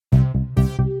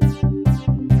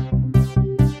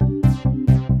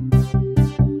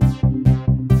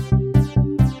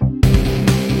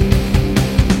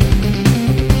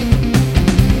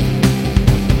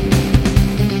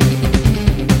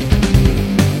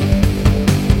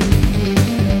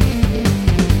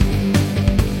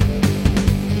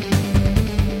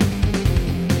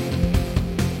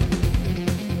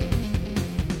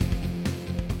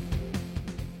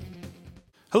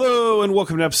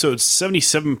welcome to episode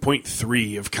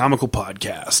 77.3 of Comical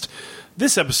Podcast.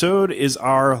 This episode is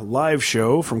our live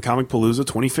show from Comic Palooza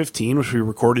 2015, which we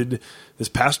recorded this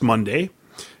past Monday.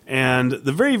 And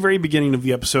the very, very beginning of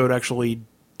the episode actually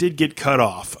did get cut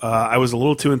off. I was a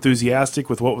little too enthusiastic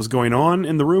with what was going on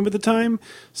in the room at the time,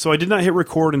 so I did not hit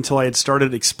record until I had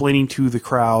started explaining to the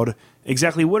crowd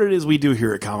exactly what it is we do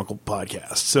here at Comical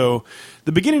Podcast. So,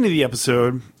 the beginning of the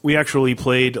episode, we actually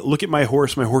played Look at My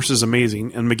Horse is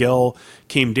Amazing, and Miguel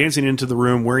came dancing into the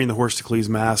room wearing the Horsticles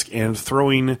mask and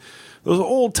throwing those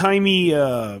old-timey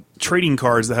trading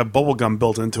cards that have bubblegum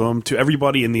built into them to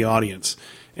everybody in the audience.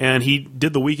 And he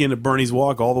did the Weekend at Bernie's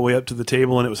walk all the way up to the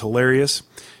table, and it was hilarious.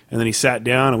 And then he sat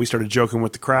down, and we started joking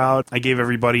with the crowd. I gave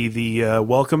everybody the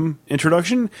welcome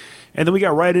introduction, and then we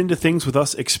got right into things with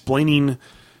us explaining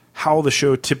how the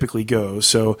show typically goes.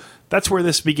 So that's where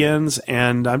this begins,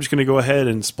 and I'm just going to go ahead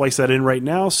and splice that in right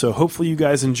now, so hopefully you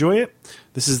guys enjoy it.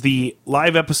 This is the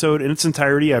live episode in its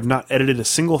entirety. I've not edited a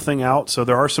single thing out, so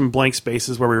there are some blank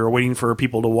spaces where we were waiting for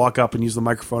people to walk up and use the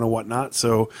microphone and whatnot,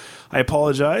 so I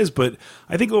apologize, but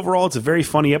I think overall it's a very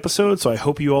funny episode, so I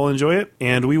hope you all enjoy it,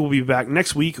 and we will be back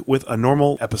next week with a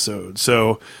normal episode.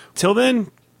 So, till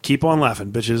then, keep on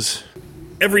laughing, bitches.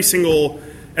 Every single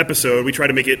episode, we try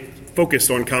to make it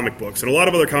focused on comic books, and a lot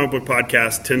of other comic book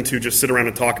podcasts tend to just sit around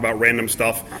and talk about random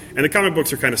stuff, and the comic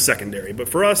books are kind of secondary. But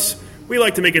for us, we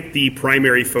like to make it the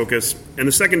primary focus, and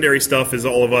the secondary stuff is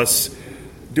all of us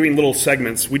doing little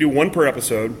segments. We do one per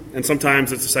episode, and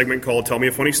sometimes it's a segment called Tell Me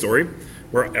a Funny Story,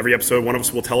 where every episode one of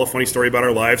us will tell a funny story about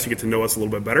our lives to get to know us a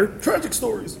little bit better. Tragic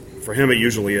stories. For him, it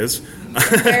usually is.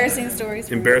 Embarrassing stories.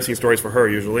 Embarrassing stories for her,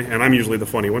 usually, and I'm usually the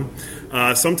funny one.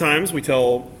 Sometimes we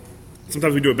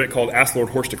do a bit called Ask Lord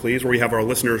Horsticles, where we have our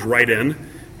listeners write in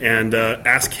and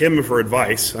ask him for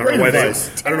advice. I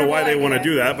don't know why they want to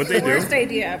do that, but they do. Worst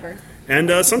idea ever.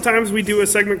 And sometimes we do a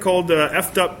segment called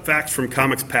Effed Up Facts from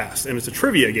Comics Past, and it's a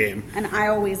trivia game. And I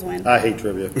always win. I hate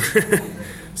trivia.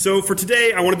 So for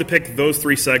today, I wanted to pick those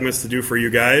three segments to do for you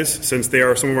guys, since they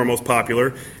are some of our most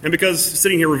popular, and because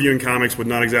sitting here reviewing comics would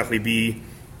not exactly be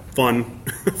fun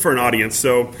for an audience.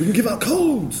 So we can give out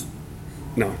codes.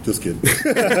 No. Just kidding.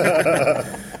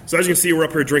 So as you can see, we're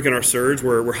up here drinking our Surge.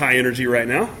 We're high energy right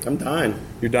now. I'm dying.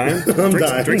 You're dying? I'm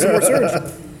dying. Drink some more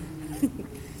Surge.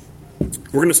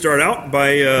 We're going to start out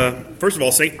by, first of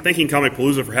all, thanking Comic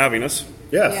Palooza for having us.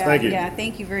 Yes, thank you. Yeah,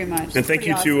 thank you very much. And thank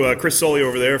you to Chris Sully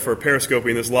over there for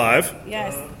periscoping this live.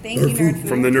 Yes, thank you, Nerd Food.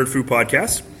 From the Nerd Food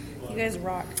Podcast. You guys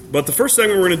rock. But the first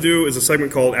segment we're going to do is a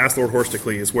segment called Ask Lord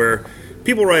Horsticles, where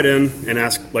people write in and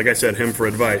ask, like I said, him for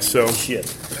advice. So,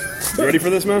 shit. You ready for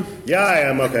this, man? Yeah, I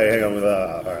am. Okay, hang on.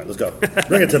 All right, let's go.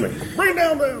 Bring it to me. Bring it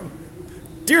down.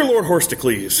 Dear Lord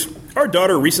Horsticles, our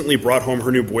daughter recently brought home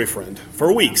her new boyfriend.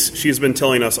 For weeks, she has been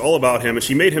telling us all about him, and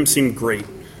she made him seem great.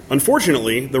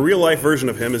 Unfortunately, the real-life version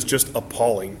of him is just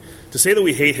appalling. To say that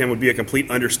we hate him would be a complete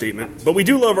understatement, but we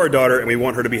do love our daughter, and we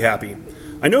want her to be happy.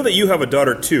 I know that you have a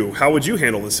daughter, too. How would you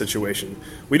handle this situation?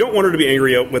 We don't want her to be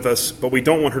angry with us, but we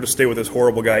don't want her to stay with this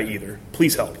horrible guy either.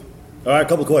 Please help. All right, a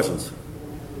couple questions.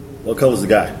 What color's the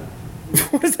guy?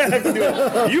 What does that have to do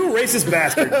with you, racist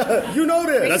bastard? You know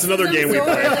this. That's another game we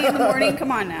play. Early in the morning.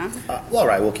 Come on now. Well, all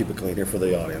right, we'll keep it clean here for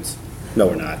the audience. No,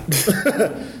 we're not.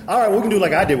 All right, we can do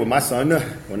like I did with my son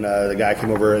when the guy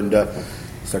came over and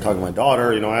started talking to my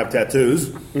daughter. You know, I have tattoos.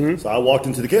 Mm-hmm. So I walked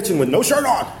into the kitchen with no shirt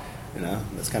on. You know,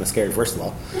 that's kind of scary, first of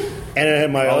all.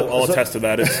 And I'll attest to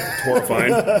that. It's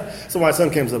horrifying. So my son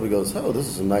comes up and goes, "Oh, this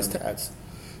is some nice tats."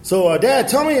 So, Dad,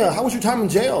 tell me, how was your time in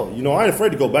jail? You know, I ain't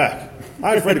afraid to go back.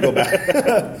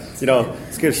 You know,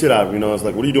 scared the shit out of him. You know, it's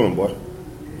like, what are you doing, boy?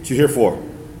 What you here for?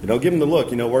 You know, give him the look.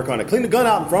 You know, work on it. Clean the gun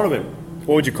out in front of him.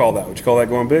 What would you call that? Would you call that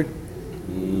going big?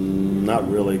 Not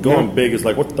really. Going big is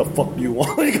like, what the fuck do you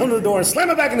want? You come to the door and slam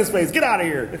it back in his face. Get out of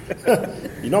here.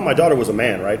 You know, my daughter was a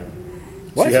man, right?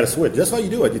 What? She had a switch. That's how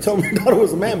you do it. You tell me my daughter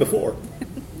was a man before.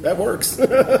 That works.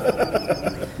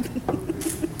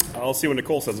 I'll see what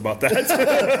Nicole says about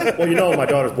that. Well, you know, my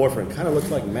daughter's boyfriend kind of looks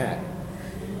like Matt.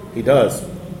 He does.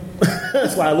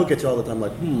 That's why I look at you all the time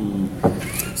like,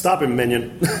 Stop him,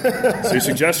 minion. So your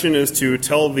suggestion is to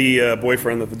tell the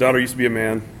boyfriend that the daughter used to be a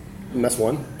man. And that's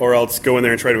one. Or else go in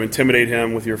there and try to intimidate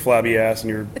him with your flabby ass and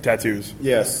your tattoos.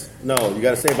 Yes. No, you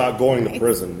got to say about going to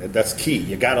prison. That's key.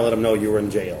 You got to let them know you were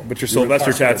in jail. But your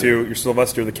Sylvester tattoo, your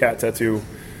Sylvester the cat tattoo,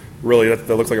 really,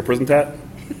 that looks like a prison tat?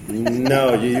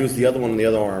 No, you use the other one on the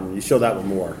other arm. You show that one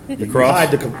more. The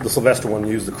cross? You hide the Sylvester one,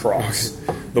 you use the cross.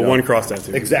 The one cross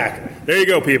tattoo. Exactly. There you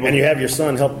go, people. And you have your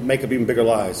son help make up even bigger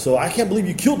lies. So I can't believe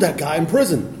you killed that guy in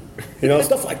prison. You know,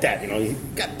 stuff like that. You know,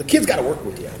 the kid's got to work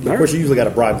with you. Of course, you usually got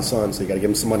to bribe the son, so you got to give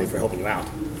him some money for helping you out.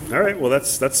 All right, well,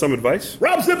 that's some advice.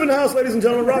 Rob Zip in the house, ladies and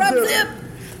gentlemen. Rob Zip.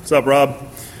 What's up, Rob?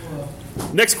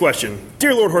 Next question.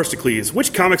 Dear Lord Horstocles,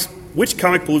 which Comic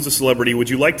Palooza celebrity would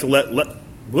you like to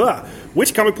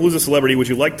which Comic Palooza celebrity would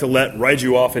you like to let ride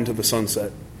you off into the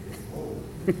sunset?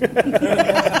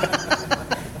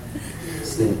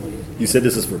 You said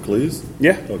this is for clues?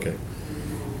 Yeah. Okay.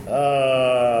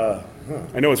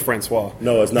 I know it's Francois.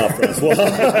 No, it's not Francois.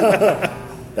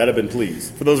 That'd have been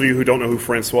please. For those of you who don't know who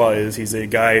Francois is, he's a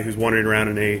guy who's wandering around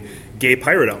in a gay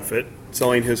pirate outfit,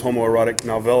 selling his homoerotic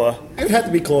novella. It would have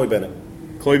to be Chloe Bennett.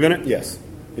 Chloe Bennett? Yes.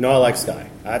 You know, I like Sky.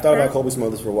 I thought about Colby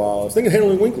Smothers for a while. I was thinking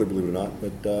Henry Winkler, believe it or not.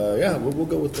 But, yeah, we'll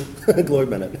go with Chloe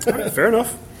Bennett. All right, fair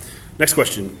enough. Next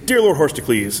question. Dear Lord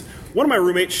Horstocles, one of my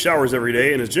roommates showers every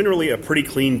day and is generally a pretty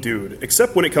clean dude,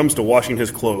 except when it comes to washing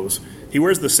his clothes. He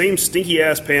wears the same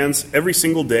stinky-ass pants every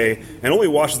single day and only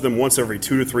washes them once every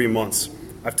 2 to 3 months.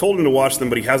 I've told him to wash them,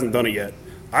 but he hasn't done it yet.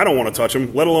 I don't want to touch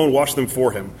them, let alone wash them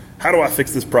for him. How do I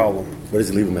fix this problem? Where does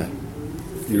he leave them at?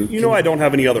 You know I don't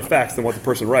have any other facts than what the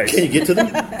person writes. Can you get to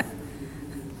them?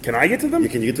 Can I get to them?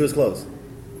 Can you get to his clothes?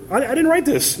 I didn't write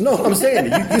this. No, I'm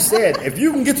saying, you said, if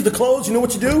you can get to the clothes, you know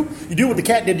what you do? You do what the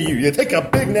cat did to you. You take a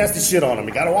big, nasty shit on him.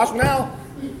 You got to wash them now?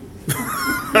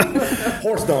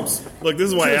 Horse dumps. Look, this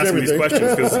is why I ask him these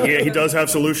questions, because he does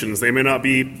have solutions. They may not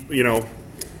be,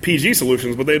 PG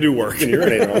solutions, but they do work. You can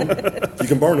urinate on them. You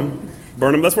can burn them.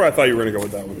 Burn them? That's where I thought you were going to go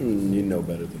with that one. You know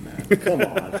better than that. Come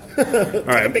on.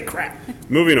 All right. Big crap.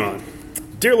 Moving on.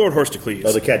 Dear Lord Horstocles.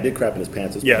 Oh, the cat did crap in his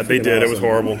pants. Yeah, they did. Awesome. It was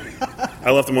horrible. I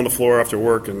left him on the floor after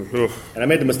work, and I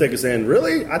made the mistake of saying,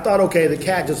 really? I thought, okay, the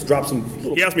cat just dropped some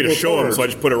little... He asked me to show him, so I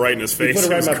just put it right in his face. You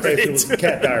put it right in my face. It was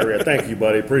cat diarrhea. Thank you,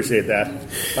 buddy. Appreciate that.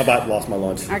 I about lost my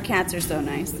lunch. Our cats are so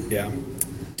nice. Yeah.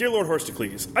 Dear Lord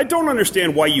Horstocles, I don't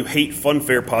understand why you hate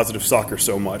Funfair Positive Soccer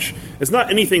so much. It's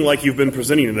not anything like you've been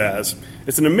presenting it as.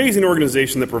 It's an amazing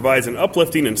organization that provides an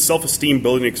uplifting and self-esteem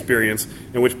building experience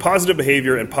in which positive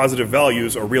behavior and positive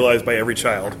values are realized by every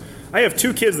child. I have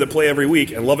 2 kids that play every week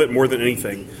and love it more than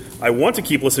anything. I want to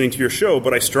keep listening to your show,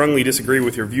 but I strongly disagree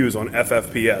with your views on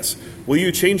FFPS. Will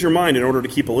you change your mind in order to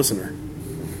keep a listener?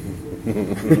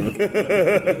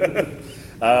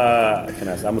 I'm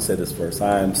going to say this first.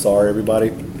 I am sorry,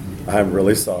 everybody. I'm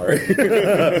really sorry.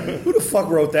 Who the fuck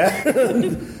wrote that?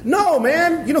 No,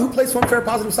 man. You know who plays Funfair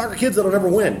Positive Soccer? Kids that'll never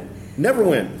win. Never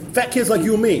win. Fat kids like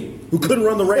you and me who couldn't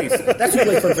run the race. That's who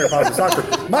played Funfair Positive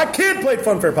Soccer. My kid played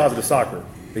Funfair Positive Soccer.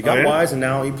 He got wise, and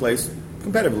now he plays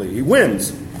competitively. He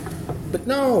wins. But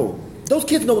no. Those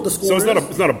kids know what the score is. So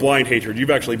it's not a blind hatred.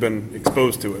 You've actually been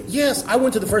exposed to it. Yes, I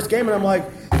went to the first game and I'm like,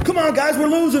 come on, guys, we're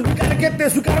losing. We got to get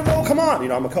this. We got to roll. Come on.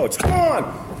 I'm a coach. Come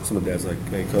on. Some of the dad's like,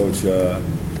 hey, coach,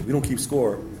 we don't keep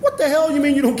score. What the hell you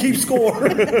mean you don't keep score?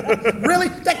 Really?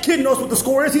 That kid knows what the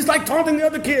score is. He's like taunting the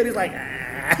other kid. He's like,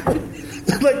 ah.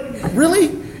 Like, really?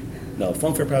 No,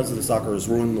 Funfair Positive Soccer is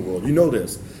ruining the world. You know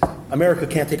this. America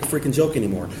can't take a freaking joke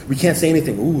anymore. We can't say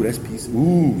anything. Ooh, that's peace.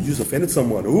 Ooh, you just offended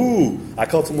someone. Ooh, I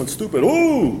called someone stupid.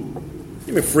 Ooh,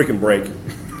 give me a freaking break.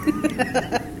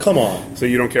 Come on. So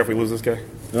you don't care if we lose this guy?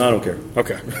 No, I don't care.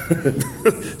 Okay.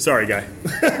 Sorry, guy.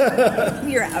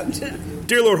 You're out.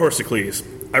 Dear Lord Horstocles,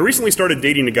 I recently started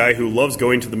dating a guy who loves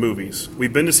going to the movies.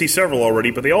 We've been to see several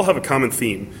already, but they all have a common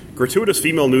theme: gratuitous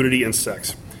female nudity and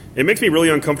sex. It makes me really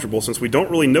uncomfortable since we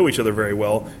don't really know each other very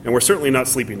well, and we're certainly not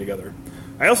sleeping together.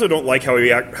 I also don't like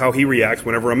how he reacts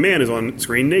whenever a man is on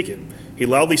screen naked. He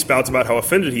loudly spouts about how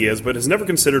offended he is, but has never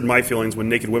considered my feelings when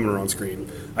naked women are on screen.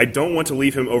 I don't want to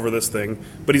leave him over this thing,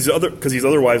 but he's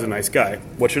otherwise a nice guy.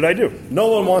 What should I do? No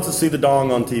one wants to see the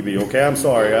dong on TV, okay? I'm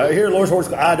sorry. Here, Lord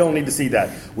Horse, I don't need to see that.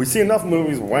 We see enough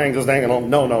movies, wang, just hanging on.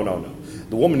 No.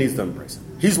 The woman needs to embrace it.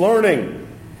 He's learning.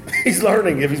 He's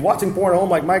learning. If he's watching porn at home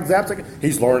like Mike Zapsik,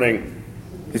 he's learning.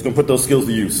 He's going to put those skills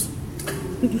to use.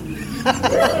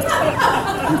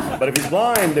 But if he's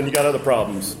blind, then you got other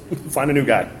problems. Find a new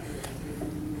guy.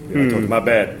 I told you, my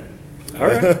bad. All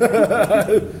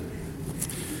right.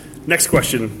 Next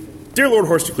question. Dear Lord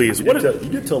Horstocles, you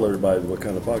did tell everybody what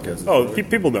kind of podcast. Oh,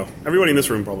 people know. Everybody in this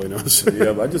room probably knows.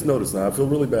 Yeah, but I just noticed now. I feel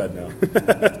really bad now.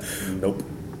 Nope.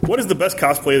 What is the best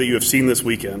cosplay that you have seen this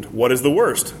weekend? What is the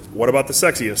worst? What about the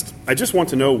sexiest? I just want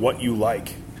to know what you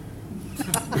like.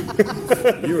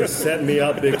 You are setting me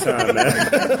up big time,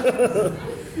 man.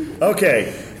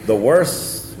 Okay, the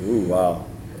worst. Ooh, wow.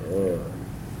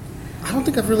 I don't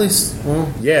think I've really.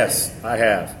 Well, yes, I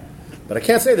have, but I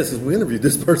can't say this as we interviewed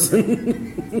this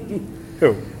person.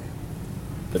 Who?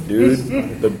 The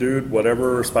dude,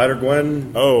 whatever,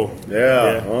 Spider-Gwen. Oh,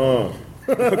 yeah. Oh.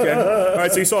 Okay. All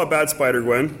right. So you saw a bad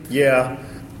Spider-Gwen. Yeah,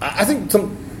 I think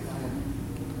some.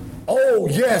 Oh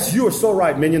yes, you are so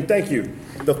right, Minion. Thank you.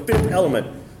 The Fifth Element.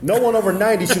 No one over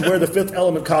 90 should wear the Fifth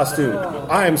Element costume.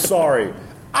 I am sorry.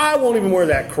 I won't even wear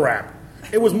that crap.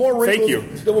 It was more wrinkles.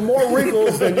 Thank you. There were more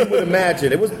wrinkles than you would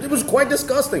imagine. It was quite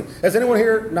disgusting. Has anyone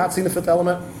here not seen the Fifth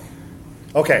Element?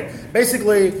 Okay,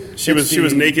 basically, She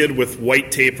was naked with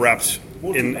white tape wrapped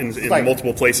in like,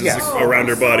 multiple places yes. around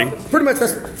her body. Pretty much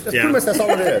that's all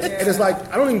it is. And it's like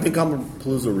I don't even think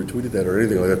Palooza retweeted that or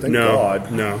anything like that. Thank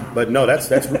God. No. But no, that's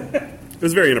It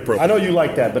was very inappropriate. I know you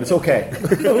like that, but it's okay.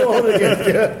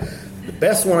 The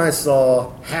best one I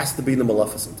saw has to be the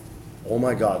Maleficent. Oh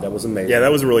my God, that was amazing. Yeah,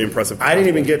 that was really impressive. I didn't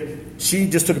even get. She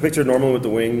just took a picture normally with the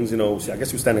wings. You know, I guess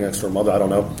she was standing next to her mother. I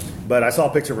don't know, but I saw a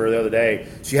picture of her the other day.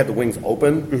 She had the wings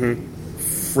open.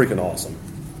 Mm-hmm. Freaking awesome.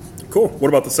 Cool. What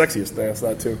about the sexiest? They asked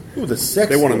that too. Ooh, the sexiest.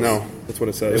 They want to know. That's what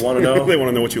it says. They want to know. They want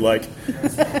to know what you like.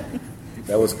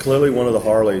 That was clearly one of the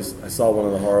Harleys. I saw one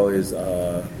of the Harleys.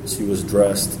 She was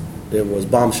dressed. It was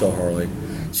Bombshell Harley.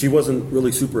 She wasn't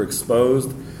really super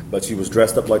exposed, but she was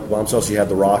dressed up like Bombshell. She had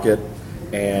the rocket,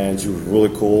 and she was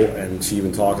really cool, and she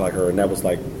even talked like her, and that was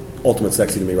like ultimate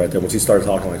sexy to me right there. When she started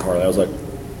talking like Harley, I was like,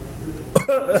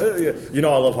 you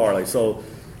know I love Harley. So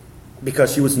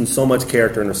because she was in so much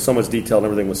character and there's so much detail and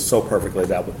everything was so perfectly,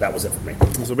 that was it for me.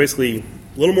 So basically,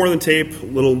 a little more than tape, a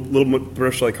little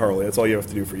brush like Harley. That's all you have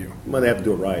to do for you. Well, they have to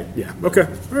do it right. Yeah. Okay.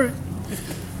 All right.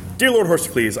 Dear Lord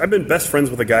Horsecles, I've been best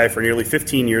friends with a guy for nearly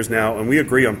 15 years now, and we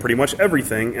agree on pretty much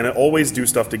everything and always do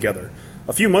stuff together.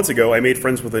 A few months ago, I made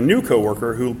friends with a new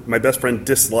coworker who my best friend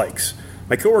dislikes.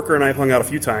 My coworker and I have hung out a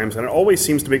few times, and it always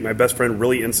seems to make my best friend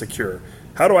really insecure.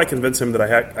 How do I convince him that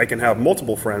I can have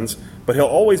multiple friends, but he'll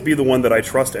always be the one that I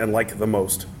trust and like the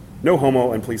most? No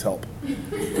homo, and please help.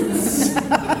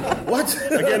 What?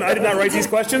 Again, I did not write these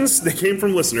questions. They came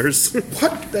from listeners.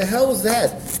 What the hell is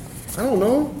that? I don't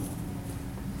know.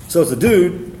 So it's a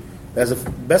dude that has a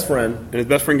best friend. And his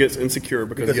best friend gets insecure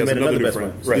because he has made another new best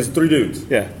friend. friend. So there's three dudes.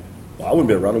 Yeah. Well, I wouldn't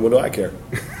be around him. What do I care?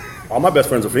 All my best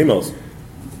friends are females.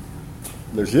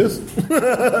 There she is.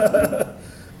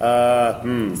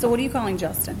 So what are you calling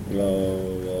Justin?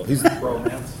 He's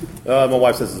bromance. My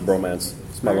wife says it's bromance.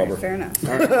 It's my lover. Fair enough.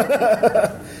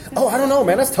 Oh, I don't know,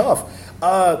 man. That's tough.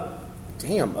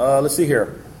 Damn. Let's see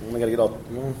here. I gotta get all.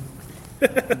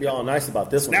 Be all nice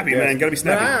about this one. Snappy, man. Gotta be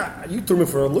snappy. You threw me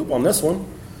for a loop on this one.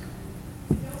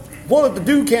 Well, if the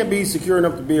dude can't be secure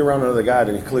enough to be around another guy,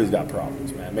 then he clearly got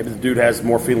problems, man. Maybe the dude has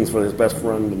more feelings for his best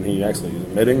friend than he actually is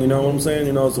admitting, you know what I'm saying?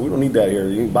 You know, so we don't need that here.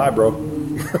 You can buy, bro.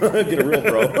 Get a real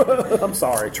bro. I'm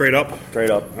sorry. Trade up. Trade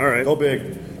up. All right. Go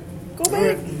big. Go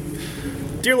big.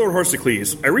 Dear Lord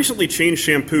Horsecles, I recently changed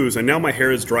shampoos and now my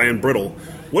hair is dry and brittle.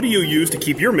 What do you use to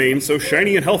keep your mane so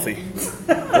shiny and healthy?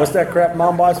 What's that crap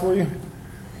mom buys for you?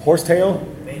 Horsetail?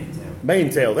 Mane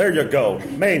tail. There you go.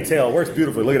 Mane tail. Works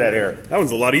beautifully. Look at that hair. That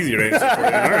one's a lot easier to answer for you.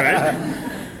 All right.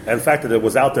 And the fact that it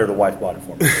was out there, the wife bought it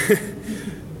for me.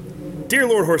 Dear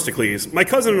Lord Horsecles, my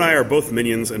cousin and I are both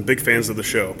minions and big fans of the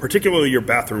show, particularly your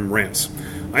bathroom rants.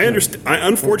 I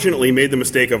unfortunately made the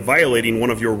mistake of violating one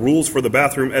of your rules for the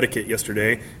bathroom etiquette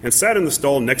yesterday and sat in the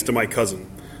stall next to my cousin.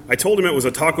 I told him it was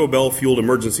a Taco Bell-fueled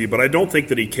emergency, but I don't think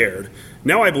that he cared.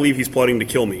 Now I believe he's plotting to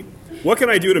kill me. What can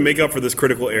I do to make up for this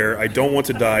critical error? I don't want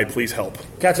to die. Please help.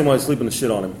 Catch him while he's sleeping and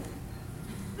shit on him.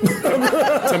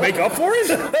 To make up for it?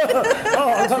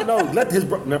 Oh, I'm talking, no, let his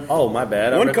no, oh, my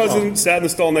bad. One cousin sat in the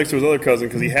stall next to his other cousin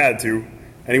because he had to,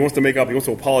 and he wants to make up. He wants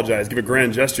to apologize, give a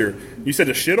grand gesture. You said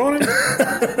to shit on him?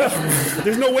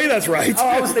 There's no way that's right. Oh,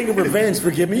 I was thinking revenge.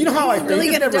 Forgive me. You know how I think. Really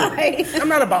It's gonna die. I'm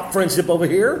not about friendship over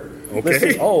here. Okay. Let's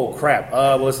see. Oh crap.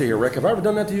 Well, let's see here, Rick. Have I ever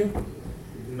done that to you?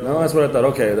 No, that's what I thought.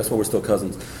 Okay, that's why we're still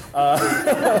cousins. That's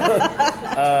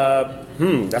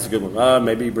a good one.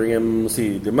 Maybe bring him. Let's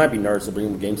see. There might be nerds, so bring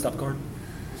him a GameStop card.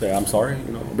 Say, I'm sorry.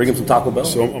 You know, bring him some Taco Bell.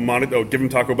 So give him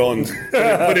Taco Bell and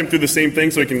put him through the same thing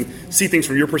so he can see things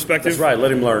from your perspective. That's right.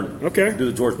 Let him learn. Okay. Do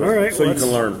the George. All right. So you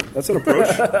can learn. That's an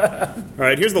approach. All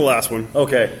right. Here's the last one.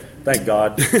 Okay. Thank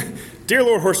God. Dear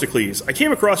Lord Horsecles, I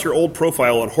came across your old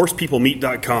profile on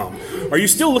horsepeoplemeet.com. Are you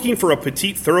still looking for a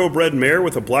petite thoroughbred mare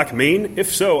with a black mane?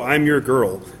 If so, I'm your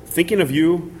girl. Thinking of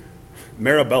you,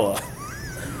 Marabella.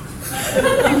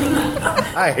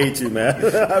 I hate you, man.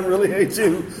 I really hate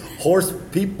you. Horse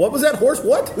people. What was that? Horse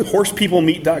what?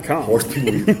 Horsepeoplemeet.com. Horse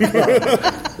people.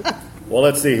 Well,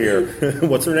 let's see here.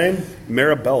 What's her name?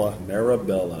 Marabella.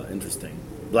 Marabella. Interesting.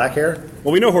 Black hair?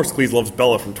 Well, we know Horsecles loves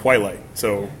Bella from Twilight,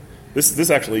 so this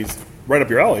actually is right up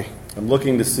your alley. I'm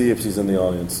looking to see if she's in the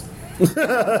audience.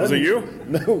 Was it you?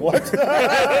 No, what?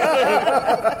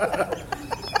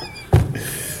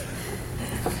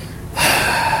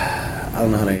 I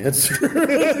don't know how to answer.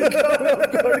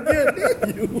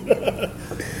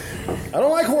 I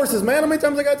don't like horses, man. How many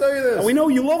times I got to tell you this? We know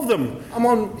you love them. I'm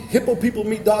on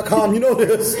hippopeoplemeat.com. You know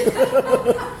this.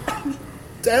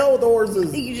 To hell with the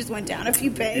horses. You just went down a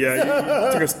few pegs.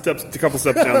 Yeah, you took a couple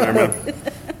steps down there, man.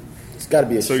 It's got to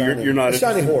be a So shiny, you're not a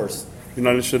shiny interested? horse. You're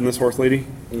not interested in this horse lady?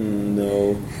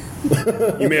 No.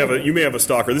 You may have a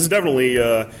stalker. This is definitely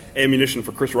ammunition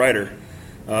for Chris Ryder.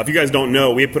 If you guys don't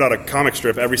know, we put out a comic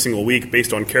strip every single week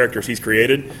based on characters he's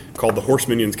created called the Horse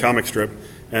Minions comic strip.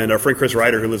 And our friend Chris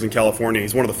Ryder, who lives in California,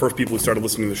 he's one of the first people who started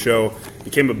listening to the show. He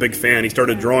became a big fan. He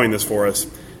started drawing this for us.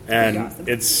 And Awesome.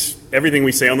 It's everything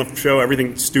we say on the show,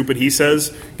 everything stupid he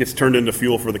says gets turned into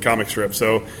fuel for the comic strip.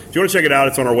 So if you want to check it out,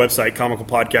 it's on our website,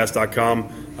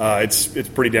 comicalpodcast.com. It's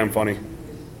pretty damn funny.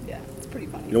 Yeah, it's pretty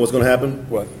funny. You know what's going to happen?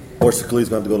 What? Horse Achilles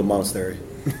going to have to go to the monastery.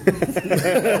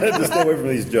 Just stay away from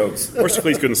these jokes.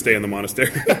 Horstocles couldn't stay in the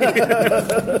monastery.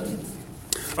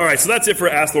 All right, so that's it for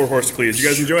Ask Lord Horstocles. You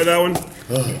guys enjoy that one?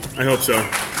 I hope so.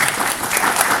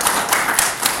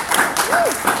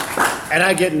 And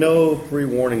I get no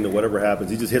pre-warning to whatever happens.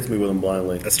 He just hits me with them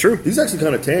blindly. That's true. He's actually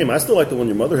kind of tame. I still like the one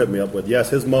your mother hit me up with. Yes,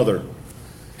 his mother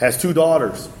has 2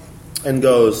 daughters and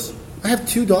goes, I have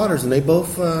 2 daughters and they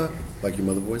both, like your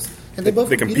mother voice, and they both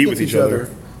They compete with each other.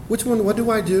 Which one, what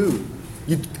do I do?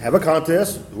 You have a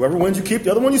contest. Whoever wins, you keep.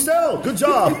 The other one, you sell. Good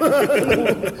job.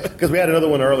 Because we had another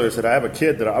one earlier that said, I have a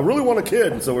kid that I really want a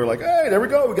kid. And so we were like, hey, there we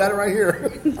go. We got it right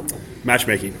here.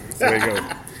 Matchmaking. There you go.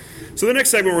 So the next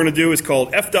segment we're going to do is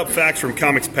called F'd Up Facts from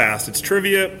Comics Past. It's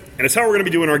trivia, and it's how we're going to be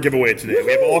doing our giveaway today.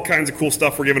 We have all kinds of cool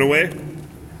stuff we're giving away.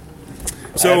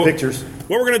 So I have pictures.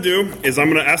 What we're going to do is I'm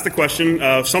going to ask the question.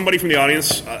 Somebody from the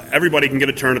audience, everybody can get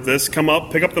a turn at this. Come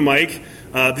up, pick up the mic.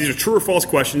 These are true or false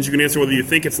questions. You can answer whether you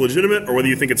think it's legitimate or whether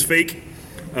you think it's fake.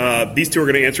 These two are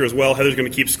going to answer as well. Heather's going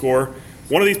to keep score.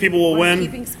 One of these people will win.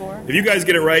 Keeping score. If you guys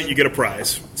get it right, you get a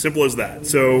prize. Simple as that.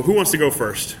 So who wants to go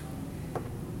first?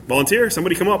 Volunteer?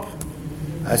 Somebody come up.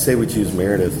 I say we choose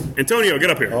Meredith. Antonio,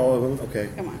 get up here. Oh, okay.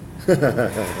 Come on.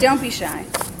 Don't be shy.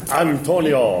 I'm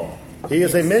Antonio. He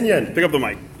is a minion. Pick up the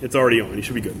mic. It's already on. You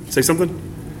should be good. Say something.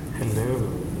 Hello.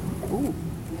 Ooh,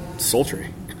 Sultry.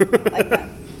 like that.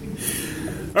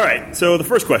 All right, so the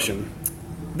first question.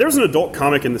 There was an adult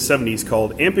comic in the 70s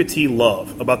called Amputee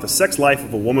Love about the sex life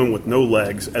of a woman with no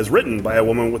legs, as written by a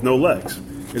woman with no legs.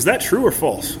 Is that true or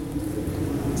false?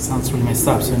 Sounds really messed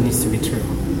up, so it needs to be true.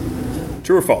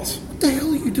 True or false? What the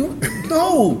hell are you doing?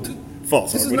 No.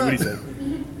 False. This is What not- do you say?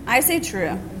 I say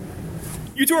true.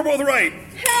 You two are both right.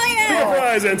 Hell Your yeah!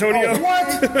 prize, Antonio.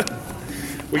 What?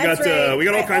 We That's got right. we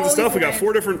got all I kinds of stuff. always We got win.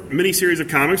 4 different mini-series of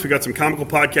comics. We got some comical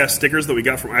podcast stickers that we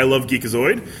got from I Love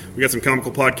Geekazoid. We got some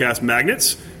comical podcast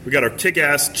magnets. We got our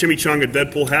kick-ass Chimichanga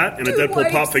Deadpool hat and a Dude Deadpool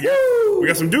pop wipes. figure. Woo! We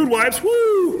got some dude wipes.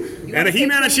 Woo! And a wanna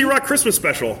He-Man pick and She-Ra Christmas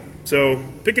special. So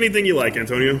pick anything you like,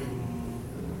 Antonio.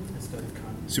 Let's go with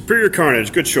Con. Superior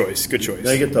Carnage. Good choice. Good choice.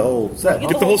 Now you get the whole set.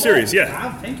 Get the whole series. Yeah.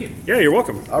 Ah, thank you. Yeah, you're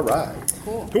welcome. All right.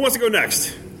 Who wants to go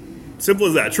next? Simple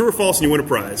as that. True or false, and you win a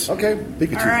prize. Okay.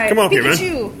 Pikachu. All right. Come on up here, man.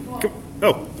 Pikachu. Come-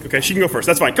 Oh, okay. She can go first.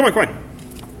 That's fine. Come on.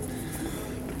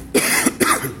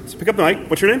 So pick up the mic.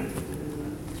 What's your name?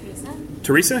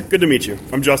 Teresa. Good to meet you.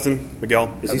 I'm Justin.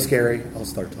 Miguel. Is he scary? I'll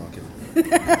start talking.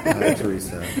 Hi,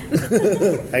 Teresa.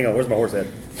 Hang on. Where's my horse head?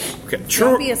 Okay.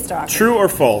 Don't be a stalker. True or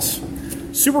false?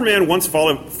 Superman once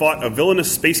fought a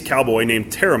villainous space cowboy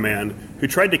named Terraman who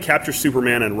tried to capture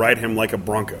Superman and ride him like a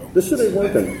bronco. This shit ain't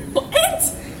working.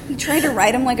 What? You tried to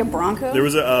ride him like a bronco? There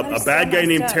was That a is bad so guy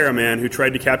named messed up. Terraman who tried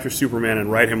to capture Superman and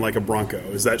ride him like a bronco.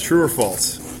 Is that true or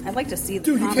false? I'd like to see the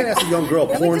Dude, you comic. can't ask a young girl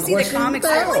a I'd porn like to see question. the comics.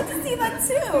 What the I'd hell? like to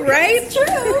see that too, right?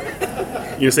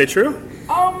 True. You gonna say true?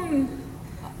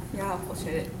 Yeah,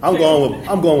 bullshit. I'm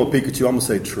going with Pikachu. I'm gonna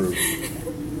say true.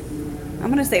 I'm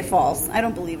going to say false. I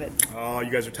don't believe it. Oh, you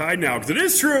guys are tied now because it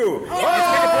is true. Let's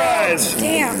take a prize.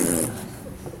 Damn.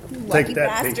 Take Lucky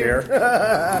that, pink bastard.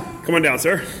 hair. Come on down,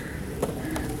 sir.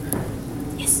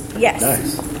 Yes.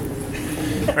 Nice.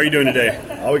 How are you doing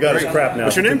today? All we got is crap now.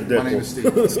 What's your name? Deadpool. My name is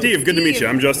Steve. Steve, good to meet you.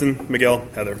 I'm Justin, Miguel,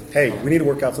 Heather. Hey, we need to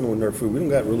work out something with nerd food. We don't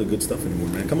got really good stuff anymore,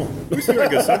 man. Come on. We still got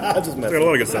good stuff. I just We messed got a up.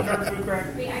 lot of good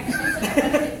stuff. Wait, I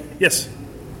can Yes.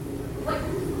 What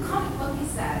comic book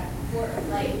is that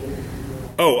for? Like,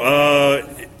 Oh,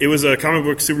 it was a comic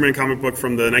book, Superman comic book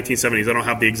from the 1970s. I don't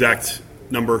have the exact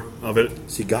number of it.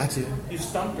 She got you. You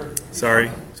stumped her.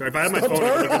 Sorry. If I had my phone, I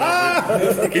could look it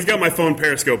up. He's got my phone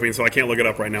periscoping, so I can't look it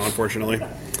up right now, unfortunately.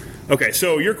 Okay,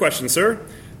 so your question, sir.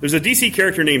 There's a DC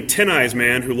character named Ten Eyes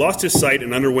Man who lost his sight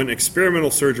and underwent experimental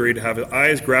surgery to have his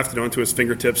eyes grafted onto his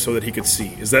fingertips so that he could see.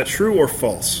 Is that true or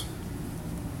false?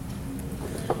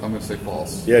 I'm going to say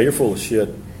false. Yeah, you're full of shit.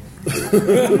 I'm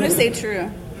going to say true.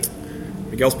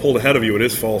 Miguel's pulled ahead of you. It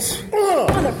is false. Take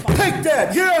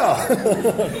that, yeah!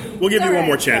 We'll give you one Alright,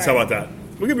 more chance. How sorry. about that?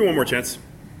 We'll give you one more chance.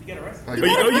 You get it right. Oh, you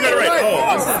got it right.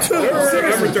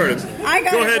 I'm retarded. I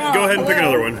got Go it ahead. wrong. Go ahead and pick Hello.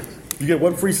 another one. You get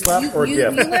one free slap or a You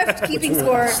gift. left keeping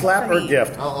score. Slap for or me.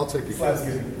 gift. I'll take it.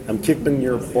 I'm kicking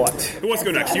your butt. Who wants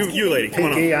to go next? You lady. Come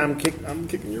on Pinky, up. I'm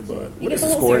kicking your butt. You What get is the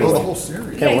the whole score? series. Oh, the anyway? whole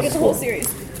series. Ken, Yeah, you what's get the the whole score? series.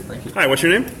 Hi, what's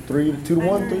your name?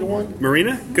 3-1, 3-1.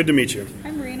 Marina? Good to meet you.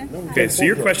 I'm Marina. Okay, so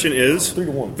your question is,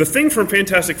 3-1. the Thing from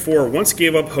Fantastic Four once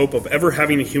gave up hope of ever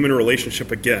having a human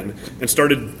relationship again and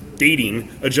started dating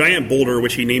a giant boulder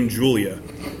which he named Julia.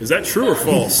 Is that true or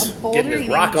false? Boulder, Getting his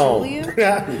you rock named on.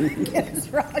 Julia? Get his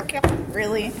rock on.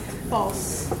 Really?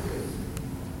 False.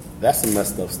 That's some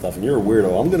messed up stuff, and you're a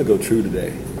weirdo. I'm going to go true today.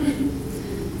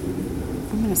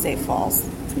 I'm going to say false.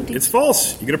 It's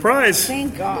false. You get a prize.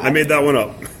 Thank God. I made that one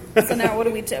up. So now what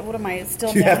do we? What am I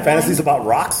still? Do you down have fantasies one? about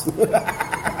rocks?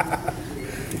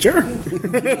 Sure.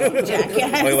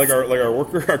 Jackass. like our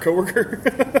worker, our coworker.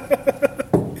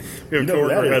 We have a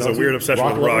coworker who has a weird obsession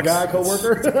with rocks. Guy,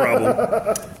 coworker? It's a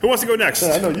problem. Who wants to go next?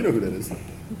 I know you know who that is.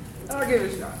 I'll give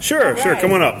it a shot. Sure.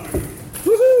 Come on up.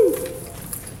 Woohoo!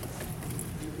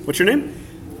 What's your name?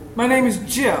 My name is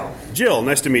Jill. Jill,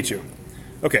 nice to meet you.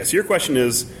 Okay, so your question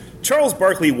is, Charles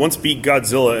Barkley once beat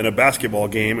Godzilla in a basketball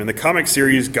game in the comic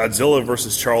series Godzilla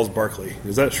vs. Charles Barkley.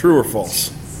 Is that true or false?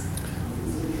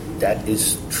 That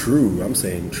is true. I'm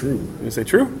saying true. You say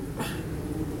true?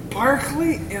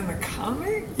 Barkley in the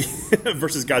comic?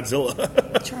 Versus Godzilla.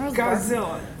 Charles Barkley.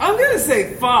 Godzilla. I'm gonna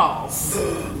say false.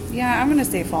 Yeah, I'm going to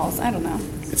say false. I don't know.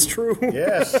 It's true.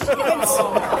 Yes.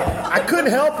 I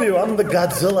couldn't help you. I'm the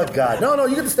Godzilla god. No,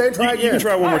 you get to stay and try You again. can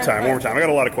try one more time. One more time. I got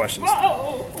a lot of questions.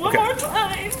 Oh, one Okay. more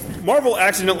time. Marvel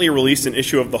accidentally released an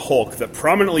issue of the Hulk that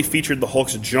prominently featured the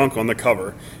Hulk's junk on the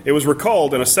cover. It was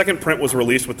recalled, and a second print was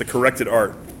released with the corrected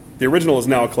art. The original is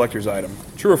now a collector's item.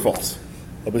 True or false?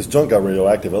 Hope his junk got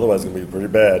radioactive. Otherwise, it's going to be pretty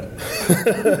bad.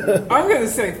 I'm gonna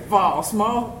say false.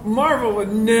 Marvel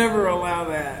would never allow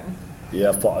that.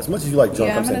 Yeah, false. As much as you like junk,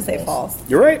 Yeah, I'm saying going to say false.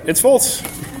 You're right. It's false. Go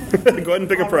ahead and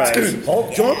pick a prize.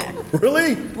 Hulk junk?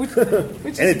 Really? Which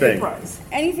is Anything. the price.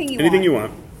 Anything you Anything want. you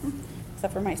want.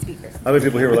 Except for my speaker. How many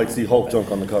people here would like to see Hulk junk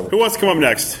on the cover? Who wants to come up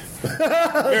next?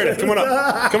 Meredith, come on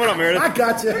up. Come on up, Meredith. I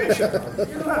got you.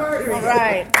 All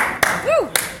right. Woo!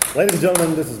 Ladies and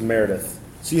gentlemen, this is Meredith.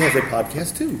 She has a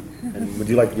podcast too. And would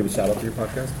you like to give a shout out to your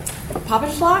podcast? Puppet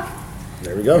Schlock?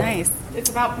 There we go. Nice.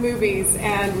 It's about movies,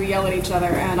 and we yell at each other,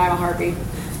 and I'm a harpy.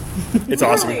 It's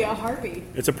awesome. Literally a harpy.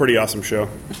 It's a pretty awesome show.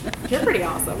 You're pretty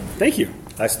awesome. Thank you.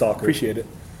 I stalk her. Appreciate it.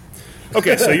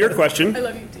 Okay, so your question. I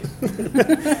love you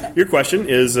too. Your question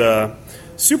is: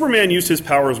 Superman used his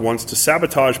powers once to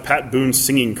sabotage Pat Boone's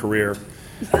singing career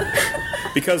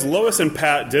because Lois and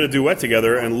Pat did a duet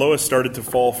together, and Lois started to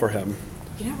fall for him.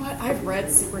 You know what? I've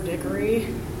read Super Dickory.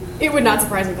 It would not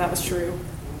surprise me if that was true.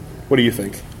 What do you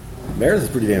think? Meredith is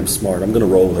pretty damn smart. I'm going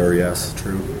to roll with her, yes.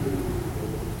 True.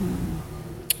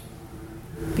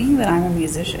 Being that I'm a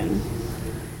musician,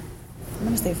 I'm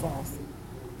going to say false.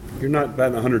 You're not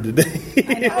batting 100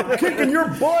 today. I'm kicking your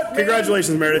butt, man.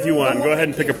 Congratulations, Meredith. You won. Go ahead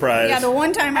and pick a prize. Yeah, the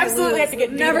one time I Absolutely lose, have to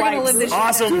get never going to dude live this shit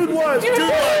Awesome. down. Dude was.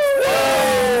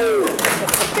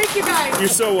 Thank you guys. You're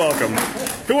so welcome.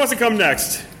 Who wants to come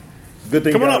next? Good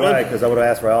thing Come you on got up, it man. right, because I would have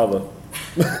asked for Alba.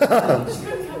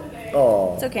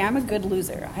 It's okay. I'm a good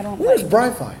loser. I don't Where's like.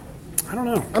 Bri-Fi? I don't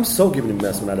know. I'm so giving him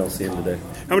mess when I don't see him today.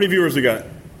 How many viewers we got?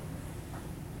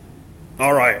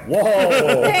 All right. Whoa!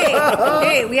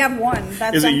 Hey, we have one.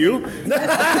 That's Is it something. you?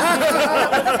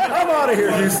 I'm out of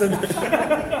here, Houston.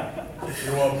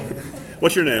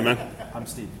 What's your name, man? I'm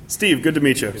Steve. Steve, good to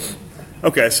meet you.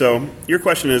 Okay, so your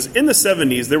question is, in the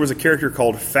 70s, there was a character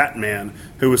called Fat Man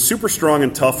who was super strong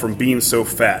and tough from being so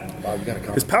fat. Wow, you got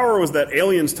a His power was that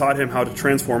aliens taught him how to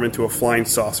transform into a flying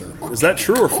saucer. Is that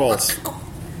true or false?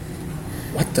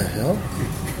 What the hell?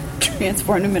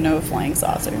 Transformed him into a flying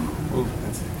saucer. Ooh,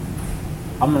 that's it.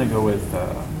 I'm gonna go with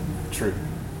true.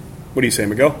 What do you say,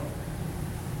 Miguel?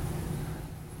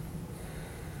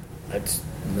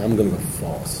 I'm going to go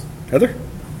false. Heather?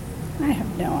 I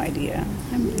have no idea.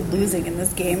 I'm losing in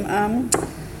this game.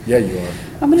 Yeah, you are.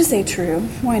 I'm going to say true.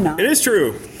 Why not? It is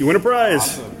true. You win a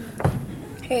prize.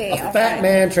 Hey, all Fat right.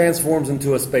 man transforms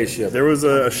into a spaceship. There was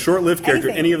a short-lived character.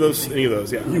 Anything. Any of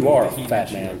those, yeah. You are a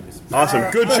fat man.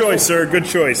 Awesome. Good choice, sir. Good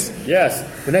choice. Yes.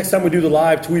 The next time we do the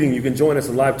live tweeting, you can join us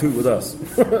and live tweet with us.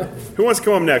 Who wants to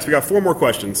come up next? We got 4 more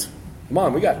questions. Come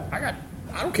on, I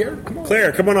don't care. Come on.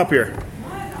 Claire, come on up here.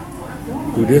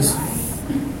 Who this?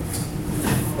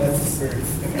 That's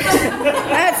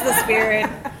the spirit.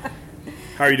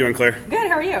 How are you doing, Claire? Good,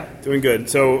 how are you? Doing good.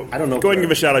 So I don't know, Go ahead and Claire. give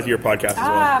a shout out to your podcast as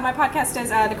well. My podcast is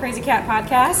the Crazy Cat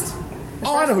Podcast.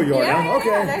 Oh, I know who you are now. Okay.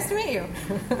 Yeah, nice to meet you.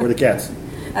 Where are the cats?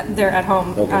 They're at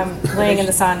home, Okay. laying in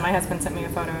the sun. My husband sent me a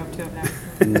photo of two of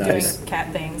them Nice. doing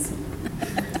cat things.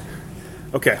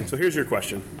 Okay, so here's your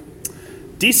question.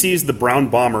 DC's The Brown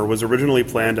Bomber was originally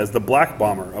planned as the Black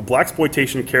Bomber, a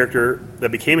blaxploitation character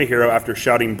that became a hero after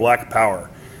shouting Black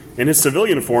Power. In his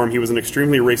civilian form, he was an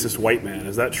extremely racist white man.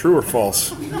 Is that true or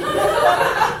false?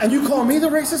 And you call me the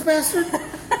racist bastard?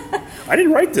 I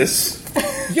didn't write this.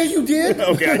 Yeah, you did.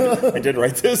 Okay, I did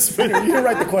write this. You didn't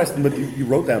write the question, but you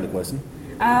wrote down the question.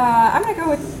 I'm going to go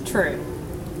with true.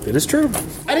 It is true.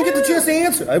 I didn't get the chance to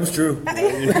answer. It was true.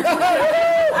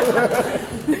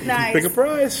 Nice. Pick a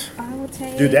prize. I will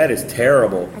take... Dude, that is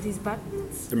terrible. Are these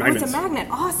buttons? They're Oh, magnets. it's a magnet.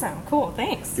 Awesome. Cool.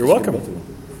 Thanks. You're welcome.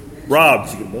 Rob,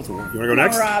 you Both of one. want to go Come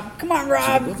next? on, Rob. Come on,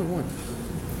 Rob. Both of one.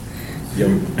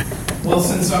 Yo, Well,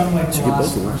 since I'm like the get both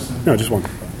last of one. person, No, just one.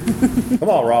 Come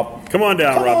on, Rob. Come on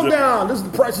down, Come Rob. on down. This is the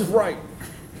price is right.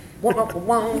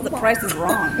 The price is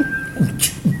wrong.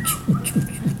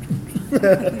 you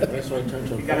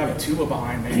gotta have a tuba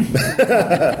behind me.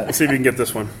 Let's see if you can get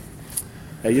this one.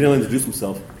 Hey, you don't introduce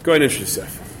himself. Go ahead and introduce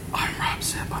yourself. I'm Rob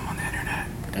Sipp. I'm on the internet.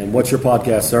 And what's your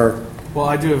podcast, sir? Well,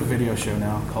 I do a video show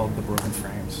now called The Broken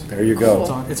Frames. There you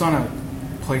go. It's on a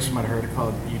place you might have heard of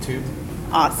called YouTube.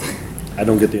 Awesome. I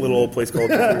don't get the Little old place called.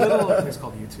 A little place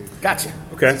called YouTube. Gotcha.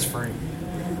 Okay. It's free.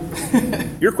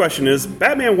 Your question is: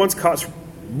 Batman once caught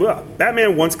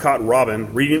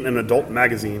Robin reading an adult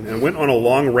magazine and went on a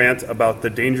long rant about the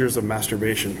dangers of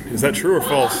masturbation. Is that true or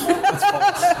false? That's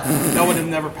false. That would have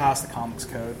never passed the comics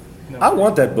code. No. I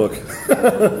want that book.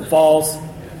 False. I'm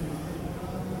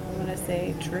going to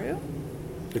say true.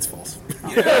 It's false.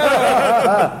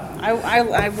 I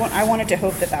wanted to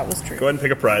hope that was true. Go ahead and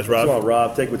pick a prize, Come on, Rob.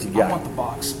 Rob. Take what you I want got. the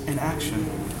box in action.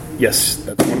 Yes,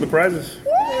 that's one of the prizes.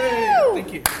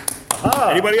 Thank you.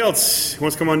 Anybody else who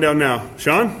wants to come on down now?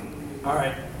 Sean? All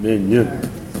right. Minion.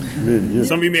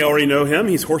 Some of you may already know him.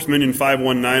 He's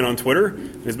HorseMinion519 on Twitter.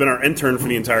 He's been our intern for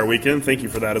the entire weekend. Thank you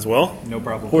for that as well. No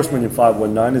problem. Horseman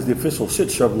 519 is the official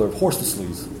shit shoveler of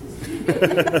Horselessleys.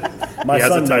 My He has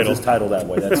son a knows title. his title that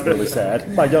way. That's really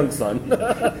sad. My young son.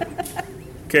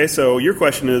 Okay, so your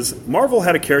question is, Marvel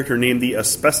had a character named the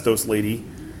Asbestos Lady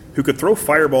who could throw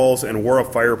fireballs and wore a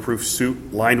fireproof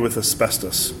suit lined with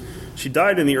asbestos. She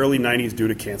died in the early 90s due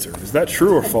to cancer. Is that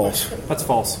true or false? That's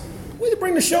false. Way to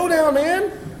bring the show down,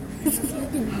 man.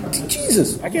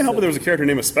 Jesus. I can't help it there was a character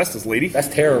named Asbestos Lady. That's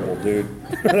terrible, dude.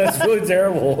 That's really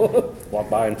terrible. Walk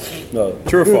by and... No.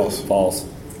 True or false? False.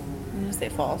 I'm going to say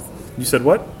false. You said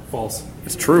what? False.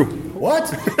 It's true. What?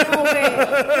 Oh, wait.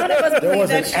 None of us There believe was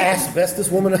an that shit. asbestos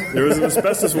woman? There was an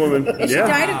asbestos woman. She Yeah.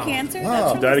 died of cancer? Wow.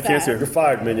 That's Died of really sad. cancer. You're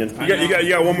fired, Minion. You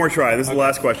got one more try. This is the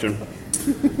last question.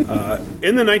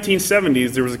 In the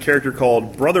 1970s, there was a character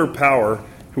called Brother Power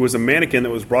who was a mannequin that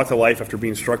was brought to life after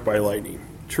being struck by lightning.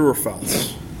 True or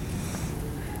false?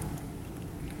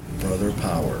 Brother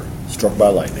Power. Struck by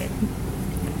lightning.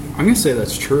 I'm gonna say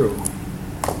that's true.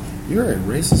 You're a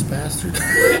racist bastard.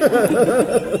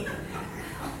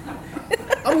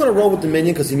 I'm going to roll with the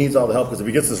Minion because he needs all the help, because if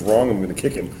he gets this wrong, I'm going to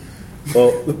kick him.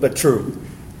 Well, but true.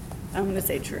 I'm going to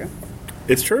say true.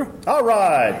 It's true. All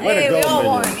right. Way Hey, to we go, all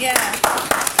Minion. won. Yeah.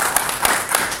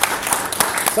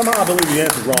 Somehow I believe the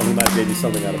answer's wrong. He might have gave you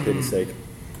something out of pity's sake.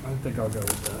 I think I'll go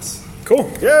with this. Cool.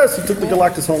 Yes, he took the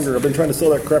Galactus Hunger. I've been trying to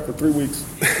sell that crap for 3 weeks.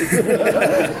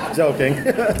 Joking.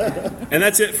 And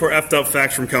that's it for F'd Up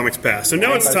Facts from Comics Past. So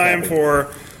now it's time for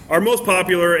our most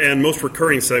popular and most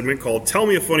recurring segment called Tell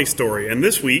Me a Funny Story. And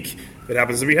this week, it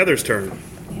happens to be Heather's turn.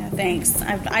 Yeah, thanks.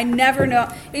 I never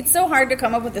know. It's so hard to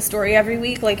come up with a story every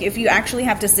week. Like, if you actually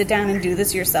have to sit down and do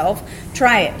this yourself,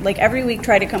 try it. Like, every week,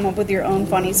 try to come up with your own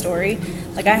funny story.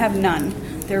 Like, I have none.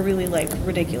 They're really, like,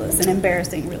 ridiculous and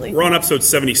embarrassing, really. We're on episode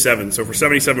 77, so for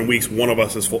 77 weeks, one of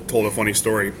us has told a funny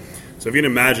story. So if you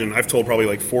can imagine, I've told probably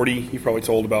like 40. You've probably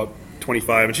told about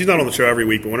 25. And she's not on the show every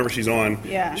week, but whenever she's on,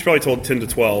 Yeah. she's probably told 10 to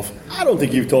 12. I don't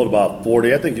think you've told about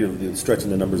 40. I think you're stretching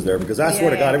the numbers there, because I swear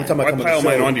to God, every time I I come on pile the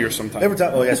show... mine onto yours sometimes. Every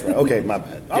time... Oh, yes, right. Okay, my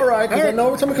bad. All right, because I know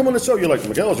every time I come on the show, you're like,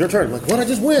 Miguel, it's your turn. I'm like, what? I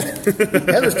just went.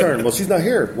 Heather's turn. Well, she's not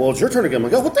here. Well, it's your turn again. I'm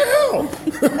like, oh, what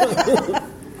the hell?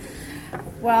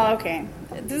 Well, okay.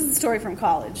 This is a story from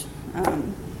college.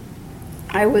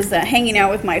 I was hanging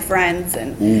out with my friends,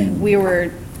 and we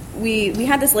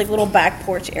had this like little back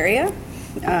porch area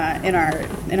in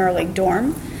our like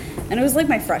dorm, and it was like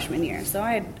my freshman year. So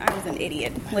I was an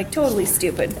idiot, like totally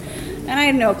stupid, and I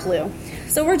had no clue.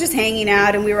 So we're just hanging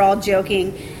out, and we were all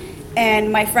joking.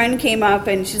 And my friend came up,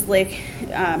 and she's like,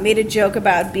 made a joke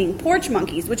about being porch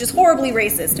monkeys, which is horribly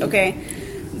racist. Okay.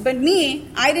 But me,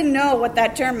 I didn't know what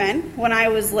that term meant when I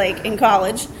was like in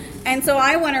college. And so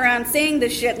I went around saying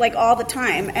this shit like all the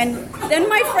time. And then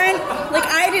my friend, like,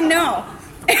 I didn't know.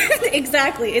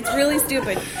 Exactly. It's really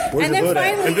stupid. Where's and the then hood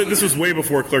at? finally, And this was way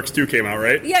before Clerks 2 came out,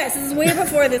 right? yes, this is way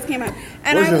before this came out.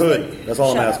 And Where's I your was hood? like, That's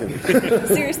all I'm shut asking. up.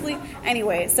 Seriously?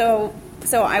 Anyway, so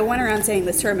I went around saying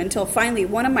this term until finally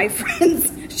one of my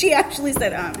friends, she actually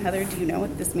said, Heather, do you know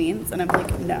what this means? And I'm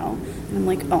like, no. And I'm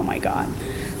like, oh my God.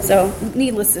 So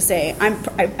needless to say,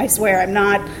 I swear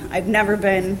I've never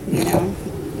been,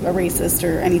 a racist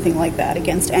or anything like that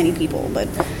against any people. But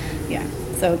yeah,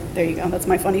 so there you go. That's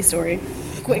my funny story.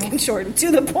 Quick and short and to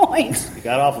the point. You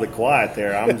got awfully quiet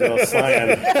there. I'm just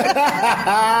saying.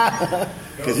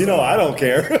 Because I don't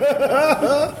care.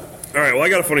 All right, well, I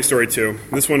got a funny story, too.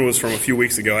 This one was from a few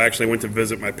weeks ago. I actually went to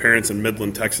visit my parents in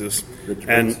Midland, Texas.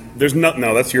 And there's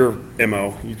no, that's your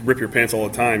MO. You rip your pants all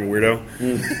the time, you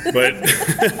weirdo.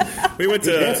 But we went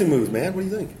to... Dancing moves, man. What do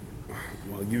you think?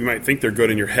 Well, you might think they're good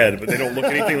in your head, but they don't look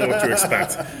anything like what you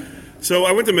expect. So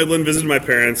I went to Midland, visited my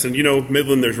parents, and,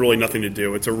 Midland, there's really nothing to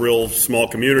do. It's a real small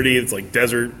community. It's like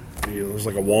desert. There's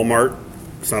like a Walmart.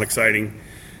 It's not exciting.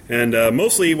 And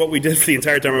mostly what we did for the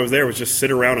entire time I was there was just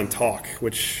sit around and talk,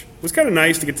 which was kind of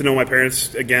nice to get to know my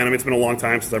parents again. I mean, it's been a long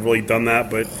time since I've really done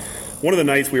that, but one of the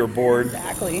nights we were bored.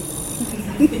 Exactly.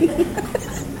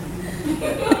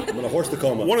 I'm going to horse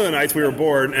Tacoma. One of the nights we were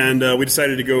bored, and we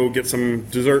decided to go get some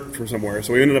dessert from somewhere.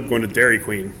 So we ended up going to Dairy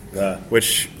Queen,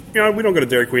 which, we don't go to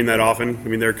Dairy Queen that often. I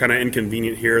mean, they're kind of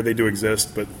inconvenient here. They do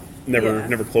exist, but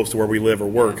never close to where we live or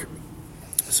work.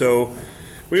 So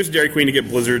we went to Dairy Queen to get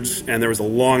Blizzards, and there was a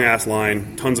long-ass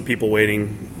line, tons of people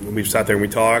waiting. We sat there and we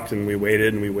talked, and we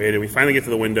waited, and we waited. We finally get to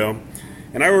the window,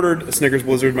 and I ordered a Snickers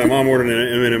Blizzard. My mom ordered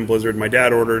an M&M Blizzard. My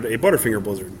dad ordered a Butterfinger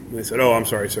Blizzard. And they said, I'm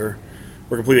sorry, sir.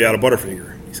 We're completely out of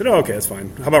Butterfinger. He said, okay, that's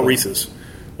fine. How about Reese's?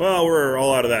 Well, we're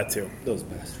all out of that, too. Those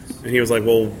bastards. And he was like,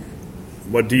 well,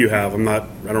 what do you have? I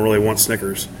don't really want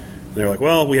Snickers. And they were like,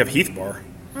 well, we have Heath Bar.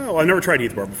 Oh, I've never tried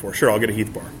Heath Bar before. Sure, I'll get a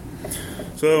Heath Bar.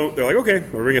 So they're like, okay,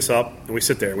 they'll bring us up, and we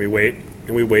sit there, and we wait,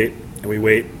 and we wait, and we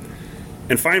wait.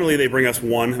 And finally, they bring us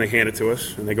one, and they hand it to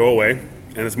us, and they go away,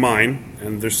 and it's mine,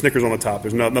 and there's Snickers on the top.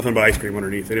 There's nothing but ice cream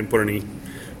underneath. They didn't put any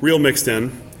real mixed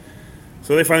in.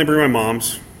 So they finally bring my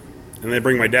mom's, and they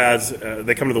bring my dad's.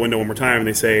 They come to the window one more time, and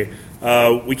they say,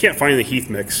 we can't find the Heath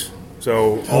mix,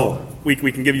 so we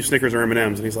can give you Snickers or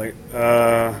M&Ms. And he's like,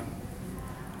 I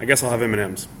guess I'll have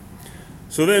M&Ms.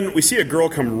 So then we see a girl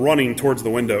come running towards the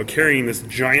window carrying this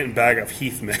giant bag of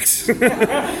Heath mix.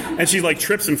 And she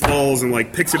trips and falls and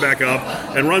picks it back up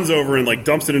and runs over and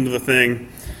dumps it into the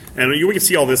thing. And we can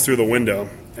see all this through the window.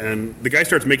 And the guy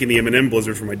starts making the M&M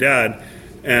Blizzard for my dad.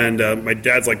 And my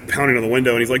dad's pounding on the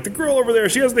window and he's like, the girl over there,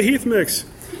 she has the Heath mix.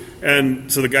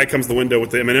 And so the guy comes to the window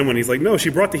with the M&M one. He's like, no, she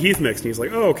brought the Heath mix. And he's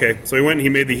like, oh, okay. So he went and he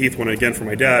made the Heath one again for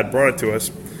my dad, brought it to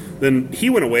us. Then he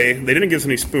went away. They didn't give us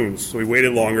any spoons, so we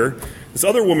waited longer. This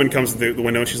other woman comes to the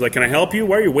window, and she's like, can I help you?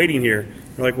 Why are you waiting here?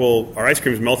 We're like, well, our ice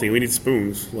cream's melting. We need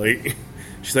spoons.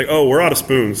 She's like, oh, we're out of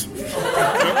spoons. And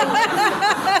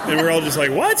we're all just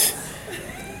like, what?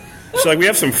 She's like, we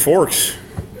have some forks.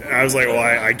 And I was like, well,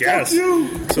 I guess.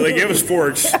 So they gave us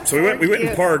forks. So we went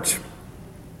and parked,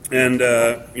 and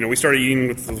we started eating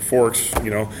with the forks.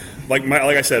 Like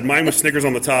I said, mine was Snickers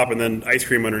on the top and then ice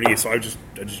cream underneath. So I just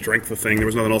drank the thing. There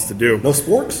was nothing else to do. No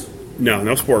sporks? No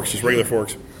sporks, just regular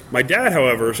forks. My dad,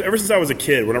 however, ever since I was a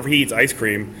kid, whenever he eats ice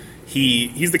cream,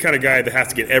 he's the kind of guy that has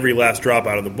to get every last drop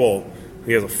out of the bowl.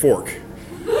 He has a fork.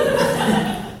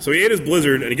 So he ate his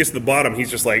Blizzard, and he gets to the bottom.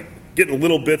 He's just getting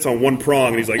little bits on one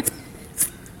prong, and he's like...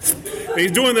 And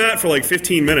he's doing that for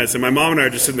 15 minutes, and my mom and I are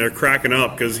just sitting there cracking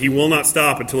up because he will not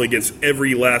stop until he gets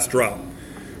every last drop.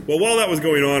 Well, while that was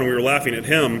going on, we were laughing at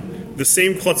him. The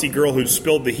same klutzy girl who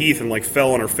spilled the Heath and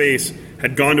fell on her face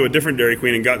had gone to a different Dairy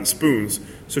Queen and gotten spoons.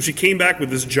 So she came back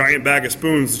with this giant bag of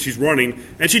spoons that she's running,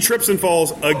 and she trips and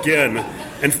falls again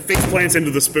and face plants into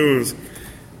the spoons.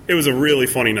 It was a really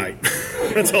funny night.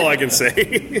 That's all I can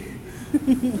say.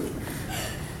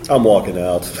 I'm walking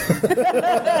out.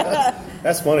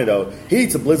 That's funny though. He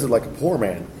eats a Blizzard like a poor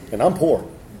man, and I'm poor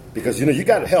because you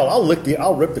got hell. I'll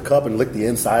rip the cup and lick the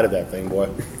inside of that thing, boy.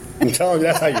 I'm telling you,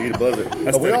 that's how you eat a Blizzard.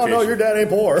 But we all know your dad ain't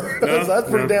poor. So that's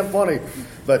pretty damn funny.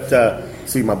 But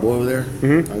see my boy over there.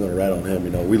 Mm-hmm. I'm going to rat on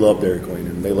him. We love Dairy Queen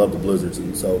and they love the Blizzards,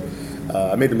 and so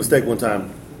I made the mistake one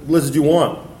time. Blizzard you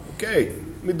want? Okay.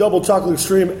 Let me double chocolate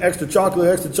extreme, extra chocolate,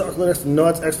 extra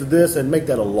nuts, extra this, and make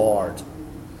that a large.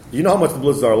 You know how much the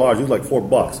Blizzards are large? It's like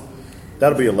 $4.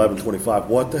 That'll be $11.25.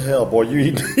 What the hell, boy?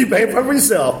 You pay for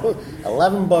yourself.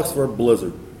 $11 for a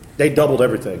Blizzard. They doubled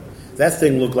everything. That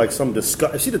thing looked like some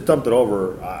disgust. If she'd have dumped it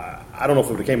over, I don't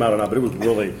know if it came out or not, but it was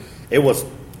really, it was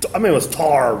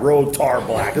tar, road tar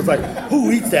black. It's like,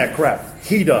 who eats that crap?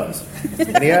 He does.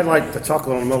 And he had like the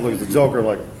chocolate on the middle, like the Joker,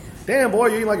 like, damn, boy,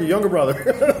 you eat like a younger brother.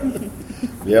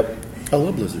 Yep. I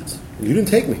love blizzards. You didn't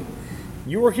take me.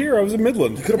 You were here. I was in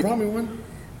Midland. You could have brought me one.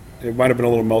 It might have been a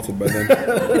little melted by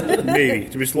then. Maybe.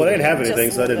 Well, I didn't have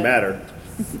anything, so it didn't matter.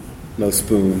 No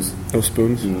spoons. No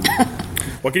spoons?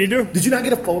 What can you do? Did you not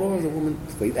get a photo of the woman?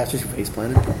 Wait, that's just your face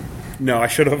planted? No, I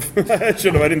should have. I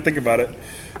didn't think about it.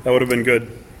 That would have been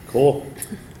good. Cool.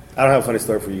 I don't have a funny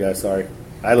story for you guys, sorry.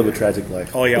 I live a tragic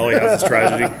life. All he has is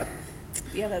tragedy.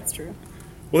 Yeah, that's true.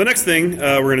 Well, the next thing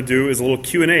we're going to do is a little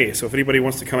Q&A. So if anybody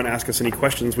wants to come and ask us any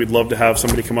questions, we'd love to have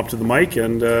somebody come up to the mic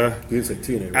and You didn't say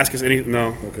Tina, right? ask us any.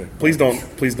 No. Okay. Please don't.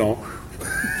 Please don't.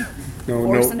 No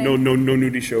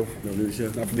nudie show. No news show.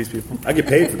 Not for these people. I get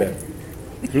paid for that.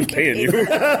 Who's paying you?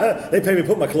 They pay me to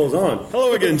put my clothes on.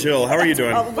 Hello again, Jill. How are you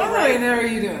doing? Fine, how are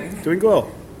you doing? Doing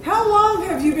well. How long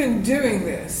have you been doing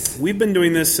this? We've been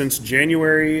doing this since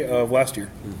January of last year.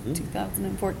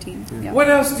 2014. Yeah. What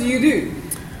else do you do?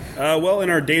 Well, in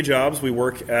our day jobs, we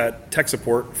work at tech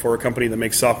support for a company that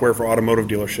makes software for automotive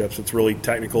dealerships. It's really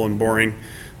technical and boring.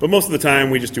 But most of the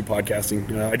time, we just do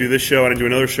podcasting. I do this show, and I do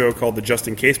another show called the Just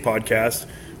In Case Podcast,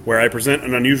 where I present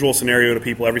an unusual scenario to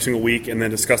people every single week and then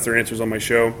discuss their answers on my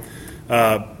show.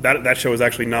 That show is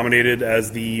actually nominated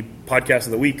as the podcast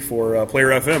of the week for Player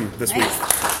FM this week. Thank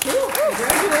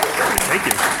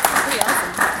you. Pretty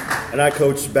awesome. And I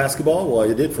coach basketball. Well,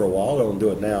 I did for a while. I don't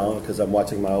do it now because I'm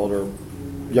watching my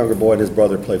younger boy and his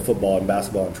brother play football and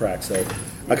basketball and track. So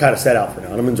I kind of set out for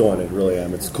now, and I'm enjoying it. Really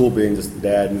am. It's cool being just a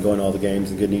dad and going to all the games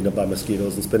and getting eaten up by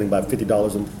mosquitoes and spending about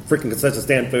 $50 on freaking concession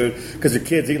stand food because your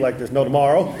kids eat like there's no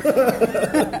tomorrow.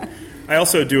 I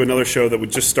also do another show that we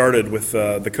just started with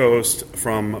the co-host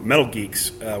from Metal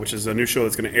Geeks, which is a new show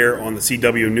that's going to air on the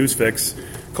CW Newsfix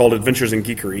called Adventures in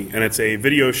Geekery. And it's a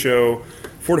video show,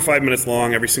 4 to 5 minutes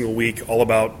long every single week, all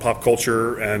about pop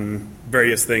culture and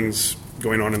various things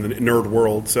going on in the nerd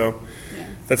world. So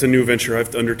that's a new venture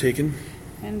I've undertaken.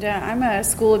 And I'm a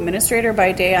school administrator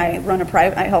by day. I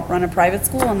help run a private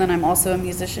school, and then I'm also a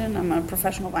musician. I'm a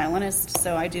professional violinist,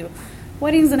 so I do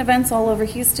weddings and events all over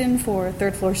Houston for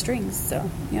Third Floor Strings. So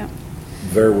yeah,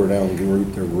 Very renowned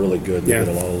group. They're really good. They Yeah.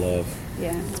 get a lot of love.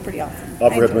 yeah, it's pretty awesome. I've I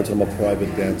enjoy recommended I'm a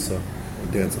private dancer. I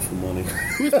dance for money.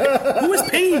 Who is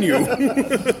paying you?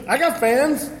 I got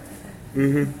fans.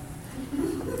 it.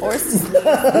 Horse.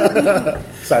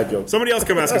 Side joke. Somebody else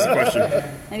come ask us a question.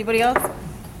 Anybody else?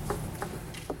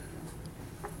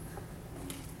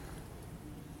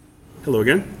 Hello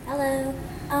again. Hello.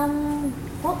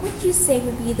 What would you say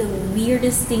would be the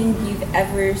weirdest thing you've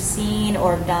ever seen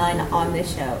or done on the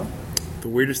show? The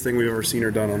weirdest thing we've ever seen or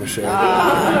done on the show.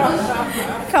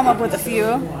 Come up with a few.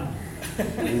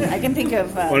 I can think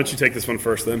of. Why don't you take this one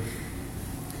first, then?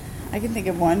 I can think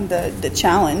of one. The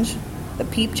challenge, the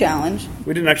peep challenge.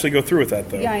 We didn't actually go through with that,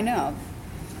 though. Yeah, I know.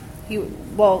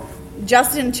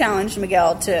 Justin challenged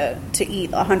Miguel to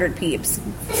eat 100 peeps,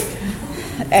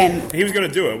 and He was going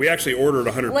to do it. We actually ordered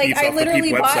 100 like peeps I off the literally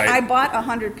Peep website. I bought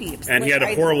 100 peeps, And he Like,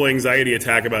 had a horrible anxiety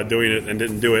attack about doing it and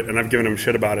didn't do it, and I've given him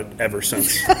shit about it ever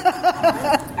since. I've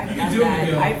done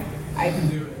that.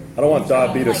 I've I don't want like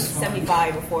diabetes.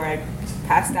 75 before I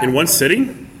passed out. In one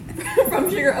sitting? From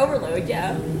sugar overload,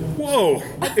 yeah. Whoa.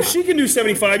 If she can do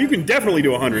 75, you can definitely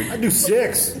do 100. I do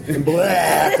 6. And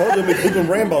blah. Told them to keep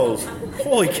them rainbows.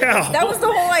 Holy cow. That was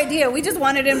the whole idea. We just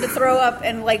wanted him to throw up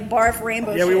and like barf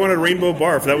rainbow. Yeah, we shit. wanted Rainbow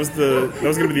Barf. That was going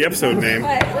to be the episode name.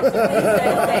 What? What's the thing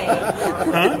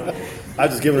say? I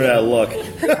just giving her that look.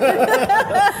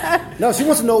 No, she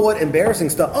wants to know what embarrassing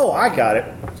stuff. Oh, I got it.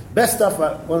 Best stuff.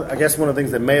 I guess one of the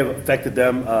things that may have affected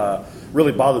them,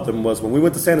 really bothered them, was when we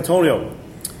went to San Antonio,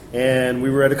 and we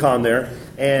were at a con there,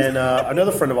 and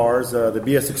another friend of ours, the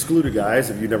BS Excluded guys.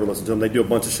 If you've never listened to them, they do a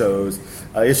bunch of shows,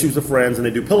 Issues of Friends, and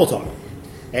they do Pillow Talk.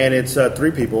 And it's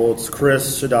 3 people. It's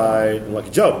Chris, Shaddai, and Lucky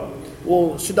Joe.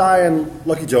 Well, Shaddai and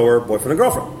Lucky Joe are boyfriend and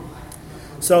girlfriend.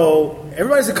 So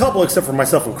everybody's a couple except for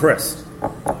myself and Chris.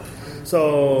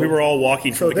 So We were all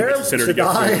walking from so the there, convention center to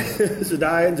get food.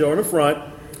 Shaddai and Joe in the front,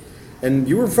 and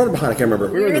you were in front or behind. I can't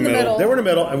remember. We were in the middle. They were in the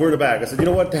middle, and we were in the back. I said, "You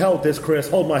know what? To hell with this, Chris.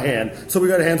 Hold my hand." So we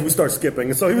got our hands. We start skipping,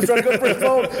 and so he was trying to go for his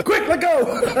phone. Quick, let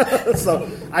go! So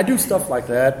I do stuff like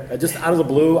that. I just out of the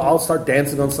blue, I'll start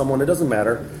dancing on someone. It doesn't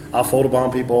matter. I'll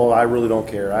photobomb people. I really don't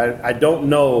care. I don't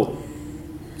know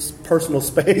personal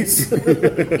space.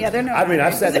 Yeah, they're no. I mean,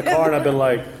 I've sat in the car and I've been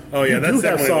like, Oh yeah, You that's do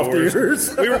have definitely soft the worst.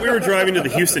 ears. we were driving to the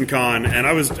Houston Con, and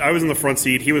I was in the front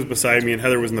seat. He was beside me, and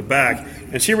Heather was in the back.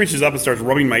 And she reaches up and starts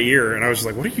rubbing my ear, and I was just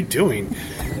like, "What are you doing?"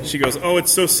 She goes, "Oh,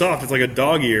 it's so soft. It's like a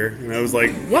dog ear." And I was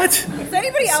like, "What?" Does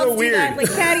anybody So else do weird. that? Like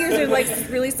cat ears are like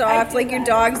really soft, like your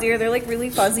dog's ear. They're like really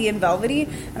fuzzy and velvety.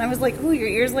 And I was like, "Ooh, your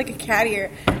ear's like a cat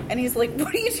ear." And he's like,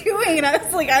 "What are you doing?" And I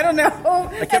was like, "I don't know."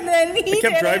 And then he I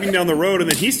kept did driving it. down the road, and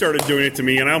then he started doing it to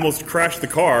me, and I almost crashed the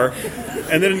car.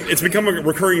 And then it's become a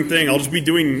recurring thing. I'll just be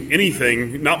doing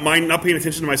anything, not paying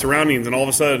attention to my surroundings, and all of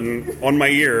a sudden, on my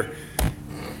ear.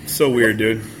 So weird,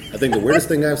 dude. I think the weirdest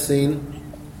thing I've seen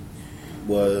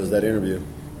was that interview.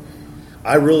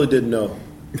 I really didn't know.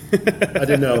 I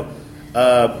didn't know.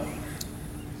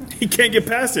 He can't get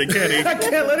past it, can he? I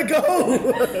can't let it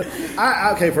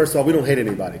go. Okay, first of all, we don't hate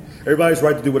anybody. Everybody's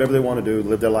right to do whatever they want to do,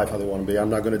 live their life how they want to be. I'm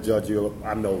not going to judge you.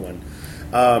 I'm no one.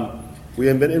 We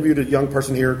had been interviewed a young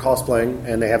person here cosplaying,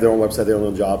 and they have their own website, their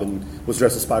own job, and was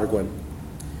dressed as Spider-Gwen.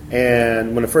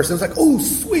 And when it first, I was like, "Oh,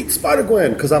 sweet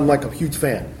Spider-Gwen," because I'm like a huge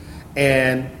fan.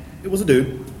 And it was a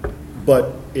dude,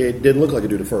 but it didn't look like a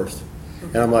dude at first.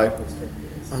 And I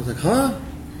was like, huh?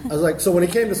 I was like, so when he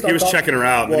came to start He was talking- checking her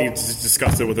out, and Well, then he was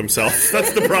disgusted with himself.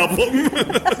 That's the problem.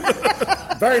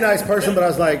 very nice person, but I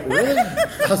was like, really?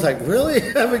 I was like, really?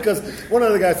 Because one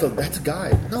of the guys said, "That's a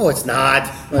guy." No, it's not.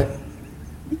 Like,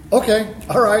 okay,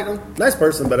 all right, nice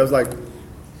person, but I was like,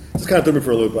 just kind of threw me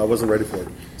for a loop. I wasn't ready for it.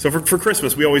 So for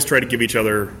Christmas, we always try to give each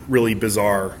other really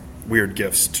bizarre, weird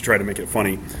gifts to try to make it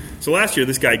funny. So last year,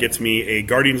 this guy gets me a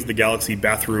Guardians of the Galaxy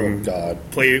bathroom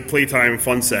playtime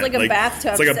fun set. It's like a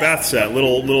bathtub It's like a set. bath set,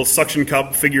 little suction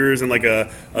cup figures and like a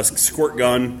squirt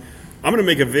gun. I'm going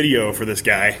to make a video for this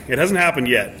guy. It hasn't happened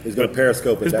yet. He's going to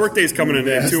Periscope it. His That's birthday's coming in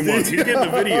nasty. 2 months. He's getting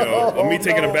a video of me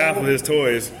taking a bath with his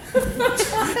toys.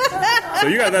 So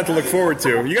you got that to look forward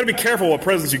to. You got to be careful what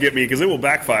presents you get me because it will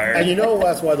backfire. And you know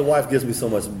that's why the wife gives me so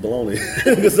much baloney.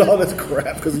 Because all this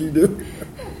crap, because you do.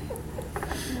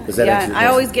 Does that answer Yeah, your I question?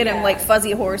 always get him like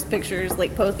fuzzy horse pictures,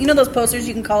 like you know those posters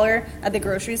you can color at the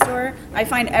grocery store. I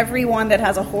find every one that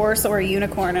has a horse or a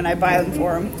unicorn, and I buy them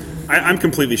for him. I'm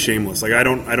completely shameless. Like I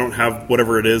don't have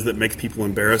whatever it is that makes people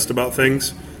embarrassed about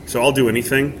things. So I'll do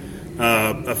anything.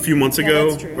 A few months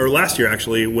ago, that's true. or last year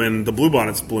actually, when the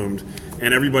bluebonnets bloomed,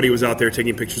 and everybody was out there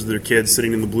taking pictures of their kids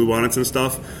sitting in the bluebonnets and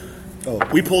stuff.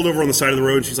 We pulled over on the side of the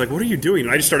road, and she's like, "What are you doing?"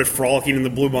 And I just started frolicking in the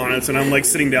bluebonnets, and I'm like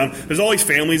sitting down. There's all these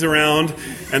families around,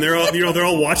 and they're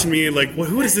all watching me like, "What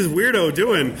is this weirdo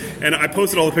doing?" And I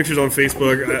posted all the pictures on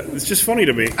Facebook. It's just funny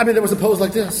to me. I mean, there was a pose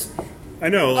like this. I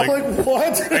know, like, I'm like,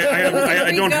 what?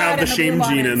 I don't have the shame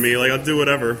gene in me. Like, I'll do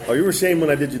whatever. Oh, you were ashamed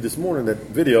when I did you this morning, that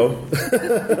video.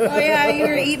 Oh yeah, you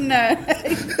were eating a.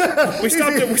 We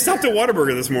stopped at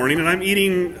Whataburger this morning, and I'm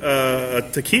eating a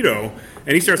taquito,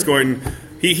 and he starts going.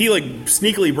 He like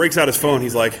sneakily breaks out his phone.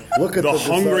 He's like, Look at the the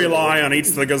hungry gazelle." lion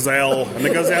eats the gazelle, and the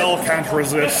gazelle can't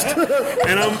resist.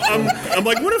 And I'm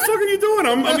like, what the fuck are you doing?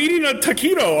 I'm eating a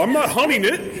taquito. I'm not hunting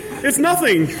it. It's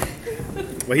nothing.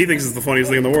 Well, he thinks it's the funniest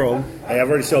thing in the world. Hey, I've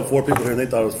already showed 4 people here, and they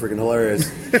thought it was freaking hilarious.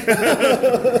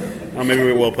 Maybe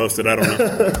we will post it. I don't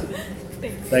know.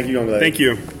 Thank you, young lady. Thank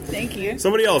you. Thank you.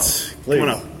 Somebody else, Please. come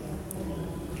on up.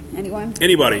 Anyone?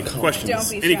 Anybody? Questions? Don't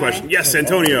be Any shy. question? Yes,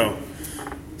 Antonio.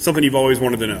 Something you've always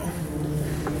wanted to know.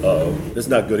 Uh-oh. This is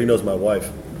not good. He knows my wife.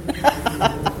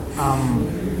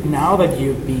 Now that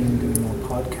you've been doing more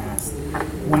podcasts,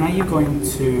 when are you going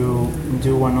to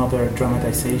do another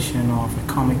dramatization of a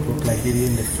comic book like you did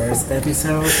in the first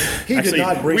episode? He did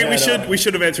not bring that up. we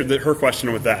should have answered her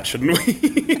question with that, shouldn't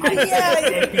we?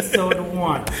 Episode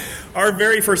 1. Our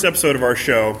very first episode of our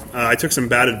show, I took some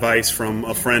bad advice from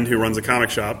a friend who runs a comic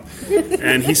shop,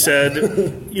 and he said,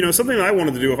 something that I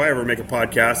wanted to do if I ever make a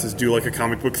podcast is do like a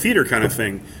comic book theater kind of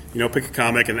thing. Pick a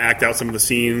comic and act out some of the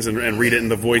scenes and read it in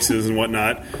the voices and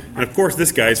whatnot. And of course,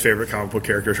 this guy's favorite comic book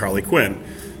character is Harley Quinn.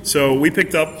 So we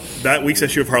picked up that week's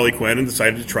issue of Harley Quinn and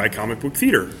decided to try comic book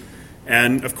theater.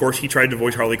 And of course, he tried to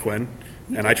voice Harley Quinn,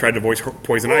 and I tried to voice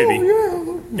Poison Ivy.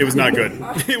 It was not good.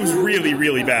 It was really,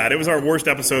 really bad. It was our worst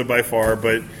episode by far,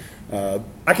 but... I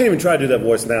can't even try to do that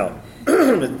voice now.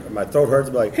 My throat hurts.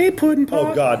 I'm like, Hey, Puddin' Pop.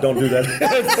 oh God, don't do that.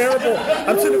 It's terrible.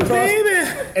 I'm sitting across,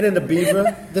 Baby. and then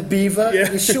the beaver.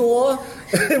 Yeah. You sure?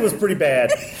 It was pretty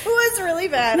bad. It was really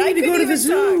bad. I need to couldn't go to the even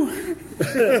zoo.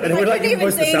 talk. And we're like, couldn't you even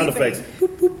voice the say sound anything. effects.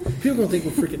 Boop, boop. People gonna think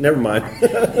we're freaking. Never mind.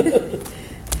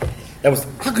 That was.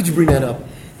 How could you bring that up?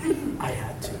 I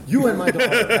had to. You and my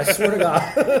daughter. I swear to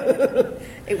God.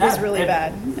 It was really And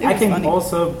bad. It I was can funny.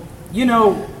 also,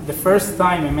 the first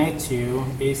time I met you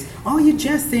is, oh, you're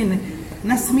Justin.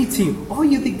 Nice to meet you. Oh,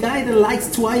 you're the guy that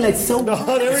likes Twilight so much.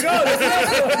 Oh, there we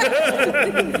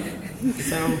go.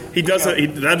 So He does.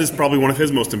 That is probably one of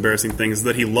his most embarrassing things,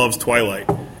 that he loves Twilight,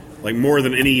 like more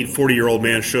than any 40-year-old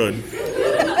man should.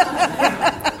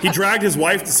 He dragged his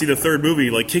wife to see the third movie,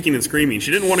 like kicking and screaming.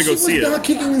 She didn't want to go see She was it. not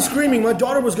kicking and screaming. My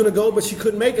daughter was going to go, but she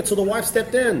couldn't make it, so the wife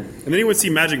stepped in. And then he would see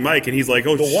Magic Mike, and he's like,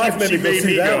 "Oh, The wife made she me go made see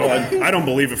me that go." one. I don't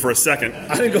believe it for a second.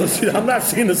 I didn't go see that. I'm not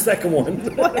seeing the second one.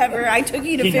 Whatever. I took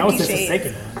you to he knows 50 it's the Shades.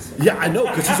 second one. Yeah, I know,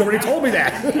 because she's already told me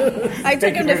that. I took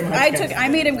Thank him you very to. much, I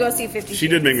made him go see 50 Shades. She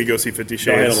did make me go see 50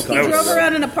 Go ahead, Shades. I'll He That drove was-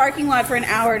 around in a parking lot for an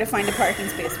hour to find a parking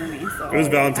space for me. So It was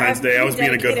Valentine's I'm Day. I was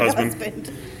being a good dedicated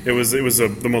husband. It was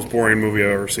the most boring movie I've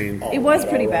ever seen. It was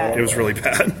pretty bad. It was really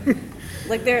bad.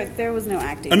 Like there was no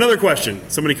acting. Another question.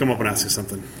 Somebody come up and ask you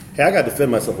something. Hey, I got to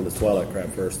defend myself from this Twilight crap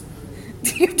first.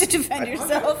 You have to defend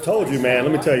yourself. Told you, man.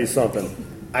 Let me tell you something.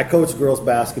 I coached girls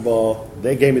basketball.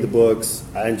 They gave me the books.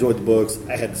 I enjoyed the books.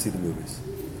 I had to see the movies.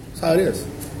 That's how it is.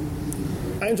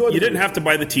 I enjoyed. You didn't have to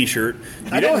buy the T-shirt.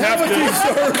 I don't have a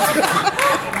T-shirt.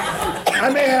 I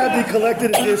may have the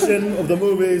collected edition of the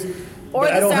movies, Or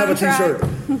but the I don't have a soundtrack.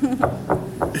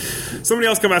 T-shirt. Somebody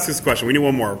else come ask us a question. We need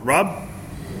one more. Rob?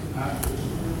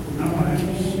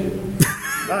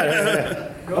 All right.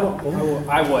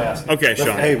 I will ask. Okay,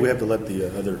 Sean. Hey, we have to let the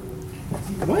other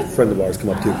friend of ours come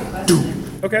up too.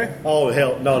 Okay. Oh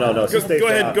hell, no. Go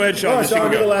ahead, Sean. All right, Just you Sean,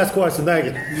 can give go. the last question. Thank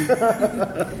you.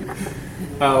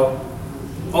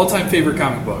 All-time favorite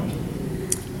comic book.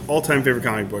 All-time favorite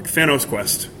comic book, Thanos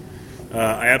Quest.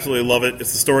 I absolutely love it.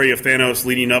 It's the story of Thanos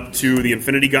leading up to the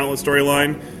Infinity Gauntlet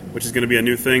storyline, which is going to be a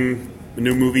new thing, a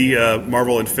new movie.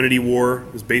 Marvel Infinity War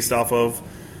is based off of.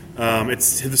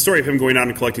 It's the story of him going out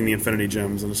and collecting the Infinity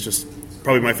Gems, and it's just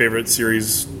probably my favorite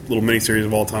series, little mini-series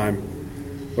of all time.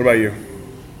 What about you?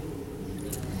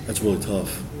 That's really tough.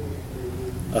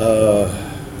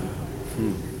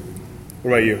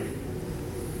 What about you?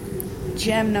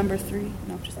 Gem number 3.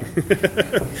 No, I'm just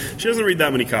kidding. She doesn't read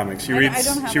that many comics. She I reads.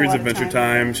 don't have She a reads lot of Adventure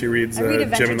time. Time. She reads I read Gem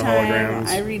Adventure and the Time. Holograms.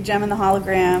 I read Gem and the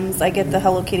Holograms. I get the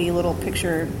Hello Kitty little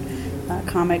picture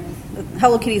comic.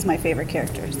 Hello Kitty is my favorite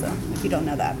character, so if you don't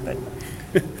know that, but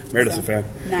Meredith's a fan.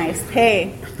 nice.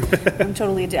 Hey, I'm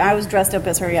totally. I was dressed up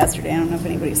as her yesterday. I don't know if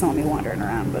anybody saw me wandering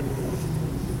around, but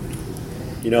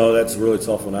You know, that's really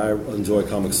tough one. I enjoy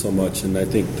comics so much, and I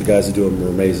think the guys who do them are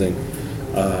amazing.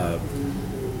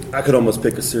 I could almost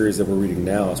pick a series that we're reading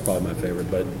now. It's probably my favorite,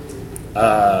 but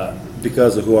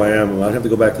because of who I am, I'd have to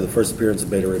go back to the first appearance of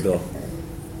Beta Ray Bill.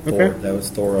 Thor. Okay. That was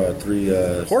Thor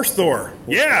 3. Horse Thor.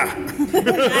 Yeah.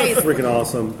 Freaking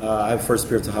awesome. I have first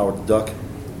appearance of Howard the Duck.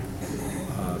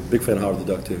 Big fan of Howard the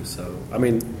Duck, too. So, I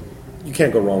mean, you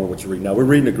can't go wrong with what you read now. We're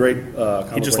reading a great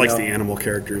comic He just right likes now. the animal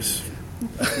characters.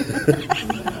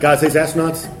 God Saves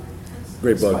Astronauts.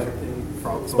 Great book.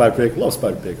 Spider Pig. Love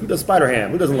Spider Pig. Who does Spider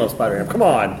Ham? Who doesn't love Spider Ham? Come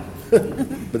on.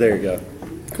 But there you go.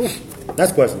 Cool.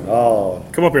 Next question. Oh,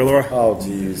 Come up here, Laura. oh,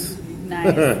 jeez.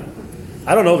 nice.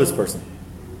 I don't know this person.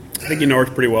 I think you know her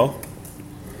pretty well.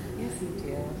 Yes, you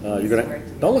do. You're gonna.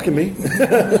 Don't look at me.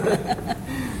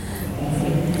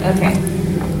 Okay.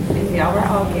 If y'all were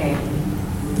all gay,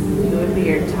 who would be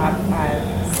your top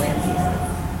 5 slam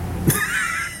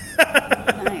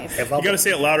Nice. If You got to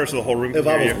say it louder so the whole room can If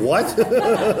I hear was you. what?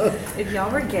 pieces? If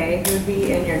y'all were gay, who would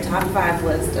be in your top 5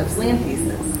 list of slam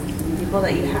pieces? People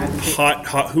that you had to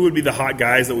Hot. Who would be the hot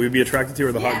guys that we would be attracted to,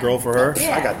 or the hot girl for her?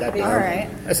 Yeah. I got that down. All right.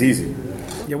 That's easy.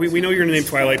 Yeah, we know you're gonna name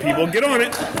Twilight people. Get on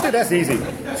it. Dude, that's easy.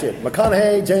 Shit.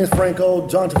 McConaughey, James Franco,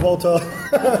 John Travolta,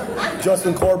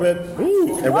 Justin Corbett,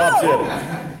 and Rob Whoa. Chip.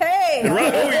 Hey.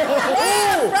 Right.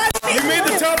 Oh, you made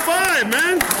the top 5,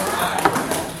 man.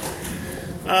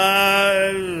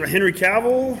 Henry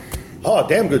Cavill. Oh,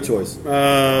 damn good choice.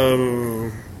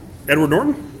 Edward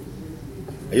Norton.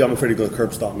 Hey, I'm afraid he's gonna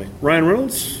curb stomp me. Ryan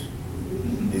Reynolds.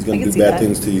 He's I gonna can do see bad that.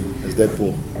 things to you as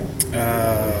Deadpool.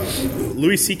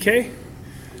 Louis C.K.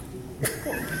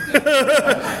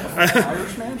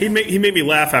 He made me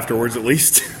laugh afterwards, at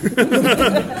least.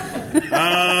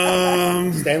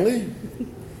 Stanley?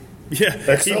 Yeah,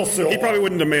 Excelsior. he probably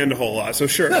wouldn't demand a whole lot, so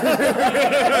sure.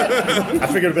 I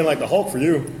figured it'd been like the Hulk for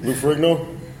you, Lou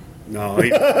Ferrigno. No,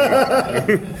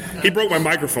 he broke my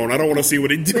microphone. I don't want to see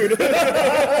what he did.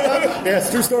 Yeah, it's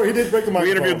a true story. He did break the We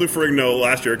microphone. interviewed Lou Ferrigno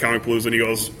last year at Comic Palooza, and he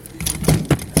goes,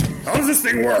 "How does this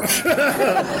thing work?"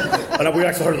 And we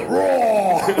actually heard the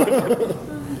roar.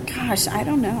 Gosh, I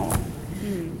don't know.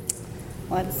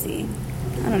 Let's see.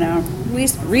 I don't know.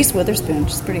 Reese Witherspoon.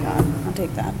 She's pretty hot. I'll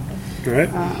take that. All right,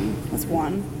 That's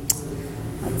one.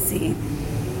 Let's see.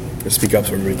 just speak up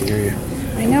so everybody can hear you.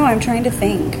 I know. I'm trying to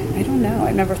think. I don't know.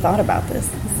 I've never thought about this.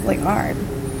 This is like hard.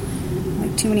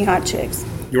 Like too many hot chicks.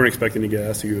 You weren't expecting to get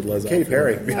asked to go with Les. Katy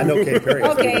Perry. I know Katy Perry.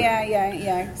 Okay,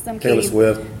 yeah. Some Taylor Katy.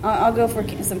 Swift. I'll go for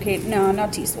some Kate. No,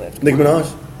 not T Swift. Nicki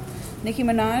Minaj. Nicki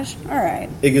Minaj. All right.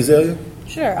 Iggy Azalea.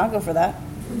 Sure, I'll go for that.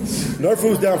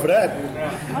 Nerdfood's down for that.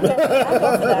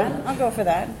 I'll go for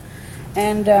that.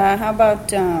 And how about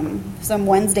some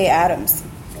Wednesday Addams?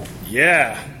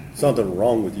 Yeah. Something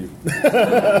wrong with you.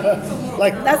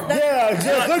 Like, that's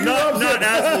Not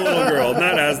as the little girl.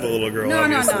 Not as the little girl. No.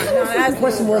 obviously. What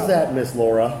question was that, Miss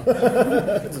Laura?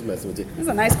 Just messing with you. That's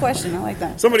a nice question. I like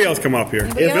that. Somebody else come up here.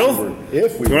 Anybody else? Bill?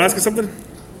 If we You want to ask us something?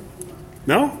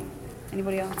 No?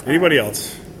 Anybody else? Anybody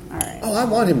else? All right. Oh, I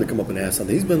want him to come up and ask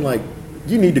something. He's been like,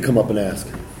 you need to come up and ask.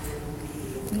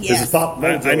 This Yes. is Pop.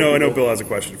 I know Bill has a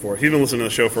question for us. He's been listening to the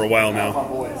show for a while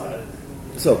now.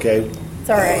 It's okay. It's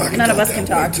all right. None of us can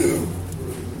talk.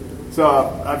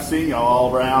 So I've seen y'all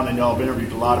all around, and y'all have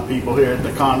interviewed a lot of people here at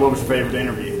the con. What was your favorite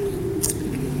interview?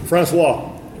 Francois.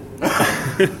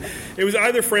 It was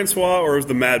either Francois or it was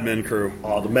the Mad Men crew.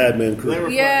 Oh, the Mad Men crew.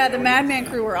 Yeah, the Mad Men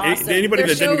crew were awesome. Anybody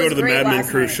Their that didn't show go to was the great Mad Men last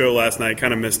crew night. show last night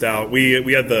kind of missed out. We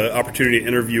had the opportunity to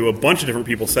interview a bunch of different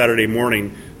people Saturday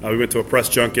morning. We went to a press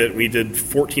junket. We did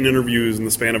 14 interviews in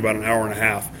the span of about an hour and a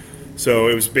half. So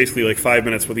it was basically like 5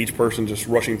 minutes with each person just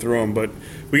rushing through them. But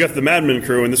we got to the Mad Men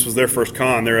crew, and this was their first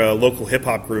con. They're a local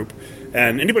hip-hop group.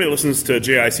 And anybody that listens to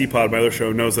JIC Pod, my other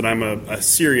show, knows that I'm a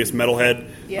serious metalhead.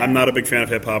 Yeah. I'm not a big fan of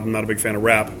hip-hop. I'm not a big fan of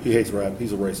rap. He hates rap.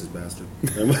 He's a racist bastard.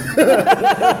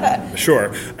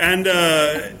 Sure. And,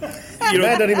 Man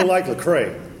doesn't even like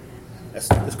Lecrae.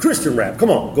 It's Christian rap. Come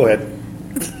on, go ahead.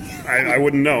 I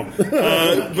wouldn't know.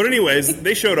 But anyways,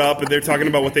 they showed up, and they're talking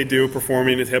about what they do,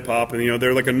 performing at hip-hop. And,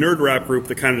 they're like a nerd rap group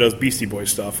that kind of does Beastie Boys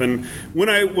stuff. And when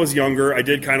I was younger, I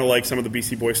did kind of like some of the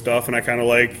Beastie Boys stuff. And I kind of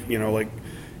like, like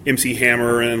MC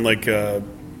Hammer and like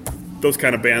those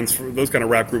kind of bands, those kind of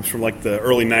rap groups from like the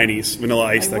early 90s, Vanilla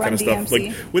Ice, Like that kind of Run stuff. DMC.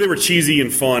 Like where they were cheesy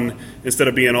and fun instead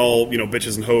of being all,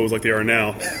 bitches and hoes like they are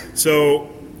now. So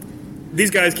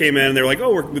these guys came in and they were like,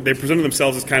 they presented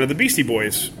themselves as kind of the Beastie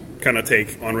Boys kind of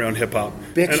take on hip-hop.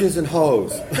 Bitches and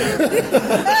hoes.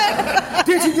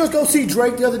 Did you just go see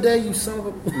Drake the other day, you son of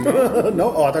a...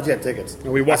 No? Oh, I thought you had tickets. No,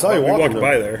 we I walked saw you walking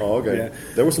by there. Oh, okay. Yeah.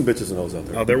 There were some bitches and hoes out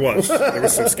there. Oh, there was. There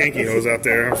was some skanky hoes out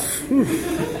there.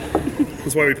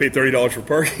 That's why we paid $30 for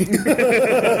parking.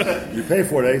 You pay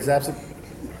for it, eh, Zapsik?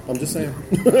 I'm just saying.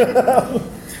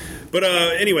 But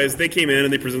anyways, they came in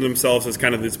and they presented themselves as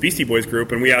kind of this Beastie Boys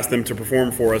group, and we asked them to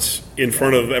perform for us in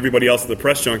front of everybody else at the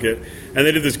press junket. And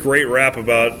they did this great rap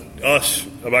about us,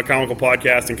 about Comical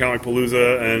Podcast and Comic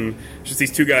Palooza, and just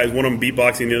these two guys, one of them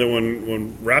beatboxing, the other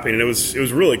one rapping. And it was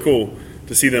really cool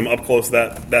to see them up close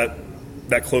that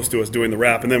close to us doing the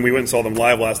rap. And then we went and saw them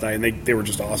live last night, and they were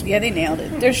just awesome. Yeah, they nailed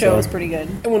it. Their show was pretty good.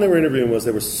 And when they were interviewing us,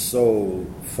 they were so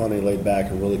funny, laid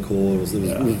back, and really cool. It was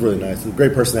really nice.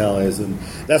 Great personalities, and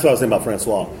that's what I was saying about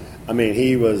Francois. I mean,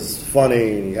 he was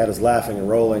funny, and he had us laughing and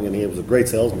rolling, and he was a great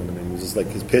salesman. I mean, it was just like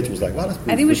his pitch was like, wow, that's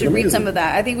pretty I think we should amazing. read some of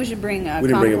that. I think we should bring We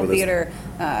didn't bring it Comical with us. Theater.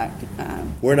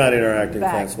 We're not interacting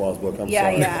back. Francois' book. I'm Yeah,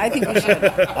 sorry. yeah, I think we should.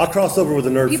 I'll cross over with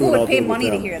the nerd People food. I'll would pay do it with money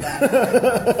to them. hear that.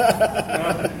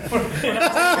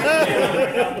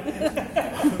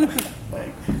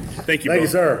 Thank you, Thank you, Bill.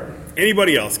 sir.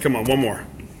 Anybody else? Come on, one more.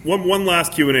 One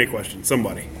last Q&A question.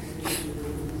 Somebody.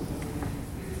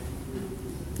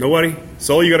 Nobody?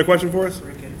 Soul, you got a question for us?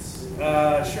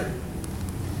 Sure.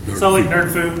 Sully,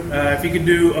 Nerd Food. If you could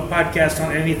do a podcast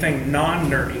on anything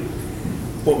non-nerdy,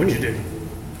 what would you do?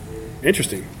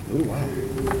 Interesting. Ooh, wow.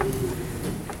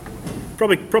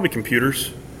 Probably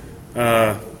computers.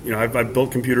 I've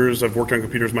built computers. I've worked on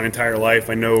computers my entire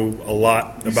life. I know a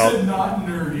lot about. Not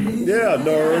nerdy. Yeah,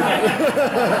 nerd.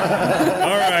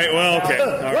 All right. Well, okay. All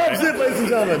That's right. it, ladies and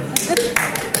gentlemen.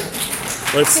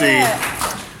 Let's see.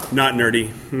 Not nerdy.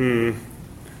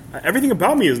 Everything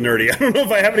about me is nerdy. I don't know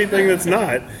if I have anything that's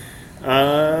not.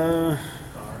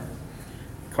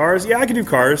 Cars. Yeah, I can do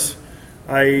cars.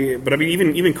 But I mean,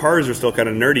 even cars are still kind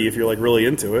of nerdy if you're like really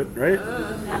into it, right?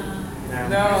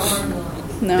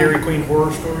 No. Dairy Queen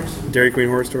horror stories. Dairy Queen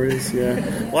horror stories. Yeah.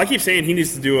 Well, I keep saying he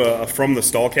needs to do a From the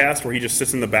Stall cast where he just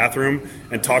sits in the bathroom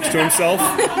and talks to himself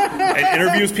and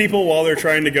interviews people while they're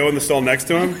trying to go in the stall next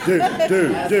to him. Dude.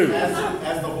 As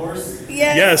the horse?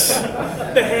 Yes.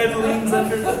 The head leans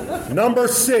under. Number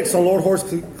 6 on Lord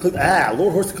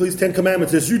Horstocles' 10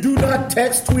 Commandments is you do not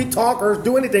text, tweet, talk, or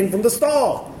do anything from the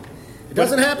stall. It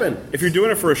doesn't happen. If you're doing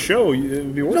it for a show, it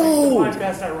would be worth it. No.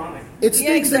 Podcast ironic. It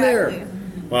stinks in there.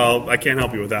 Well, I can't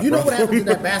help you with that. You know bro. what happens in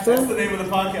that bathroom? The name of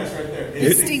the podcast right there.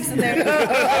 It stinks in there.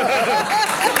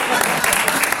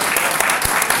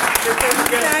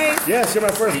 Nice. Yes, you're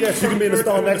my first guest. You can be in the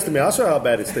stall next to me. I'll show you how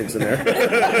bad it stinks in there.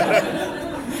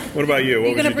 What about you? What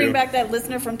You would gonna you bring do? back that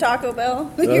listener from Taco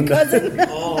Bell? Your cousin?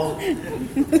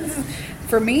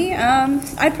 For me,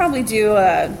 I'd probably do,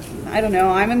 I don't know,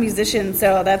 I'm a musician,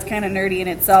 so that's kind of nerdy in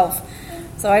itself.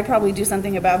 So I'd probably do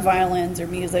something about violins or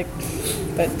music,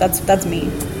 but that's me.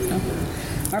 So.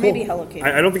 Or maybe Hello Kitty.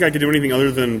 I don't think I could do anything other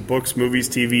than books, movies,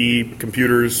 TV,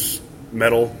 computers,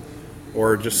 metal,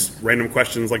 or just random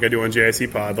questions like I do on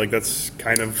JIC Pod. Like, that's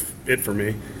kind of it for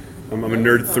me. I'm a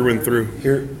nerd through and through.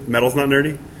 Here, metal's not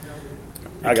nerdy?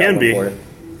 I got can one be. for you.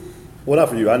 Well, not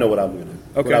for you. I know what I'm going to do.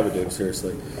 Okay. What I would do,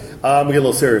 seriously. I'm going to get a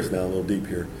little serious now, a little deep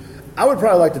here. I would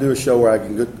probably like to do a show where I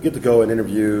can get to go and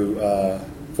interview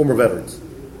former veterans.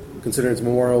 Considering it's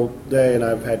Memorial Day, and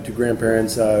I've had two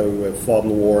grandparents who have fought in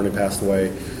the war and they passed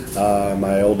away.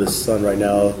 My oldest son right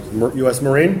now, U.S.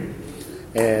 Marine,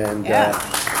 and I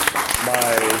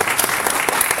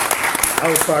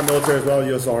was prior military as well,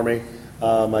 U.S. Army.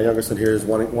 My younger son here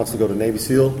wants to go to Navy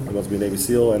SEAL. He wants to be a Navy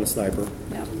SEAL and a sniper.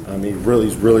 Yeah.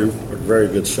 He's really a very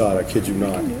good shot. I kid you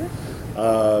not.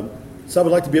 So I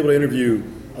would like to be able to interview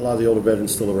a lot of the older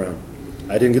veterans still around.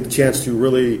 I didn't get the chance to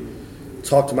really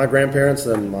talk to my grandparents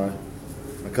and my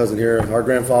cousin here, our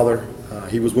grandfather.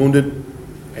 He was wounded,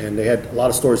 and they had a lot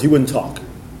of stories. He wouldn't talk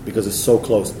because it's so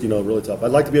close, really tough.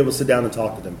 I'd like to be able to sit down and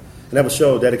talk to them and have a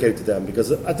show dedicated to them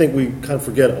because I think we kind of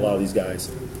forget a lot of these guys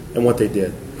and what they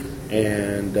did.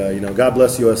 And, God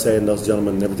bless USA and those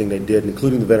gentlemen and everything they did,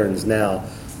 including the veterans now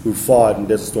who fought in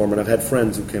Desert Storm. And I've had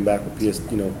friends who came back with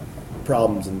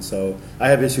problems. And so I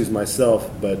have issues myself,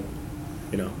 but,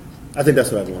 I think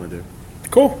that's what I'd want to do.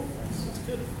 Cool.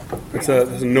 It's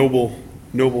a noble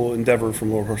endeavor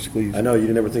from Lower Horse-Cleves. I know, you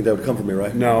didn't ever think that would come from me,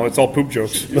 right? No, it's all poop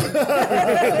jokes.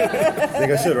 I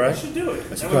think I should, right? You should do it.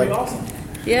 That That would be awesome.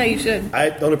 Yeah, you should.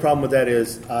 The only problem with that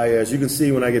is, as you can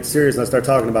see, when I get serious and I start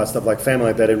talking about stuff like family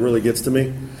like that, it really gets to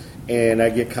me, and I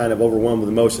get kind of overwhelmed with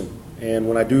emotion. And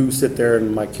when I do sit there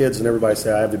and my kids and everybody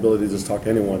say I have the ability to just talk to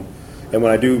anyone, and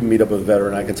when I do meet up with a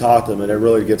veteran, I can talk to them, and it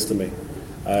really gets to me.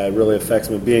 It really affects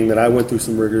me, being that I went through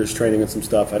some rigorous training and some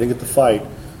stuff. I didn't get to fight.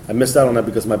 I missed out on that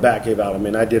because my back gave out. I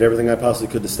mean, I did everything I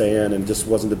possibly could to stay in, and just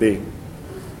wasn't to be.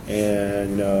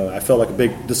 And I felt like a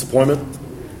big disappointment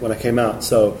when I came out.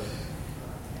 So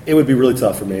it would be really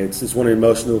tough for me. It's one of the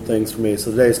emotional things for me.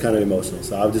 So today is kind of emotional.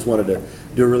 So I just wanted to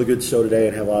do a really good show today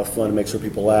and have a lot of fun and make sure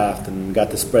people laughed and got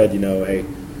to spread, hey,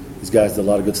 these guys did a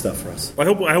lot of good stuff for us. I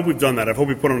hope we've done that. I hope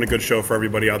we put on a good show for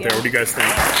everybody out there. What do you guys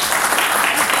think?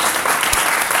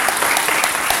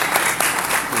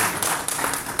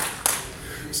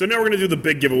 So now we're going to do the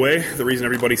big giveaway. The reason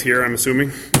everybody's here, I'm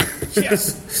assuming.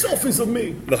 Yes, selfies of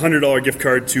me. The $100 gift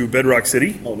card to Bedrock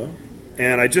City. Oh, no.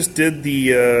 And I just did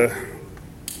the...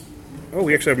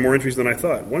 we actually have more entries than I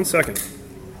thought. 1 second.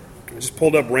 I just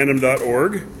pulled up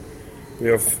random.org. We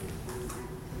have...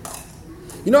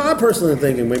 I'm personally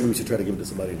thinking maybe we should try to give it to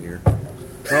somebody in here.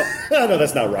 Well, no,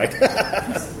 that's not right.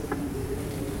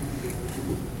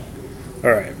 All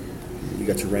right. You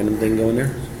got your random thing going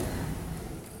there?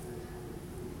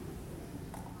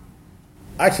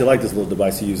 I actually like this little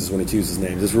device he uses when he chooses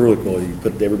names. It's really cool. You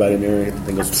put everybody in there and the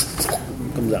thing goes,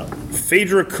 comes out.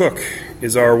 Phaedra Cook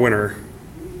is our winner.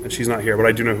 And she's not here, but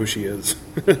I do know who she is.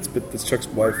 It's Chuck's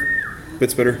wife,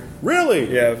 Bitspitter.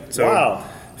 Really? Yeah. So, wow.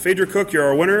 Phaedra Cook, you're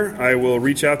our winner. I will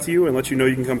reach out to you and let you know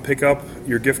you can come pick up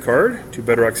your gift card to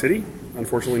Bedrock City.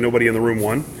 Unfortunately, nobody in the room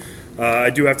won.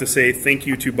 I do have to say thank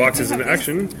you to Boxes in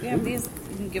Action. We have these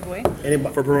you can give away.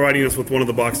 For providing us with one of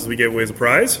the boxes we gave away as a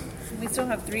prize. We still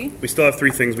have 3. We still have 3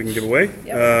 things we can give away.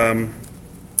 Yep.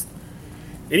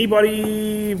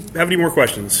 Anybody have any more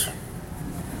questions?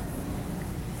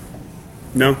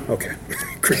 No? Okay.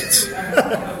 Crickets.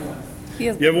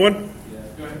 You have one?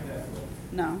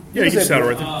 No. Yeah, you can sound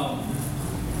right there.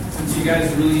 Since you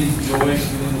guys really enjoy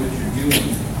doing what you're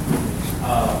doing,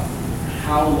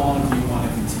 how long do you want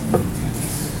to continue to do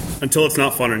this? Until it's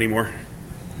not fun anymore.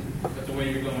 But the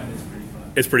way you're going is pretty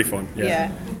fun. It's pretty fun.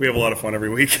 Yeah. We have a lot of fun every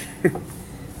week.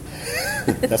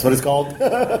 That's what it's called?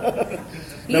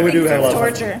 No, we do have a lot of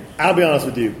torture. I'll be honest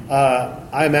with you.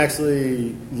 I'm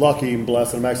actually lucky and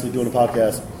blessed. I'm actually doing a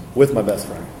podcast with my best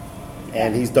friend.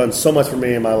 And he's done so much for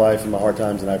me in my life and my hard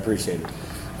times, and I appreciate it.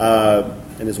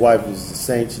 And his wife is a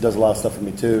saint. She does a lot of stuff for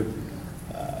me, too.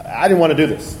 I didn't want to do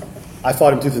this. I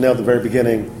fought him tooth and nail at the very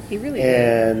beginning. He really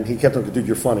did. And he kept on, dude,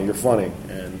 you're funny.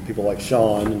 And people like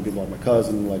Sean and people like my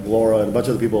cousin, like Laura, and a bunch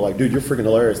of other people are like, dude, you're freaking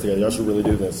hilarious together. Y'all should really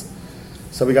do this.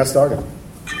 So we got started.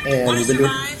 And we've been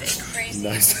doing nice.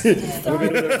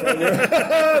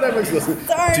 That makes listen.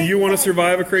 Do you want to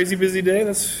survive a crazy busy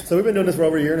day? So we've been doing this for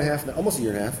over a year and a half now, almost a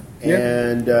year and a half. Yeah.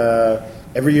 And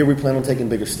every year we plan on taking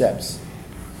bigger steps.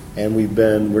 And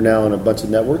we're now on a bunch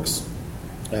of networks.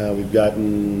 We've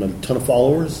gotten a ton of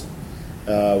followers.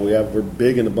 We're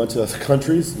big in a bunch of other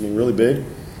countries. I mean, really big.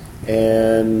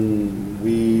 And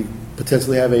we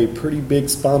potentially have a pretty big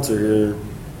sponsor here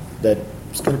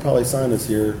that's going to probably sign us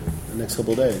here in the next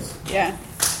couple of days. Yeah.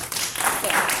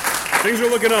 Things are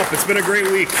looking up. It's been a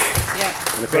great week.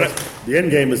 Yeah. And of course, the end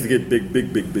game is to get big, but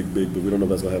we don't know if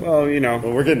that's going to happen. Well, you know.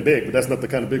 Well, we're getting big, but that's not the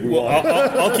kind of big we want.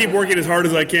 I'll keep working as hard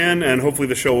as I can, and hopefully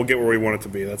the show will get where we want it to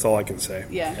be. That's all I can say.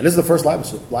 Yeah. And this is the first live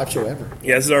show ever.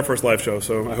 Yeah, this is our first live show,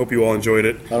 so I hope you all enjoyed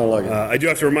it. I don't like it. I do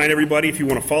have to remind everybody, if you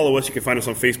want to follow us, you can find us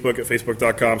on Facebook at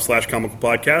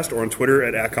facebook.com/comicalpodcast, or on Twitter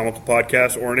at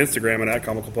 @comicalpodcast, or on Instagram at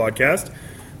 @comicalpodcast.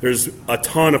 There's a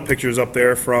ton of pictures up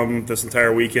there from this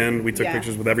entire weekend. We took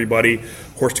pictures with everybody.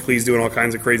 Horstocles doing all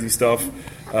kinds of crazy stuff.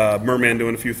 Merman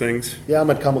doing a few things. Yeah,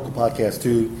 I'm at Comical Podcast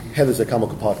 2. Heather's at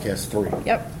Comical Podcast 3.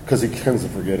 Yep. Because he tends to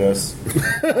forget us.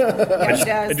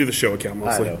 I do the show account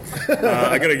mostly.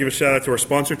 I got to give a shout out to our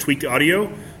sponsor, Tweaked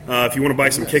Audio. If you want to buy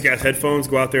some kick-ass headphones,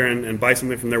 go out there and buy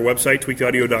something from their website,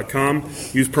 tweakedaudio.com.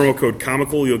 Use promo code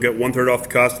COMICAL. You'll get 1/3 off the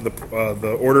cost of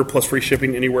the order, plus free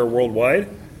shipping anywhere worldwide.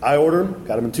 I ordered them,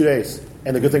 got them in 2 days.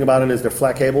 And the good thing about it is they're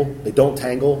flat cable. They don't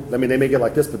tangle. I mean, they make it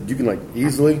like this, but you can like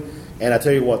easily. And I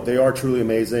tell you what, they are truly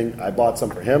amazing. I bought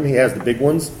some for him. He has the big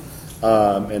ones.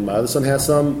 And my other son has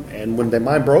some. And when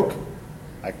mine broke,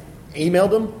 I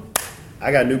emailed them.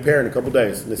 I got a new pair in a couple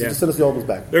days. And they just sent us the old ones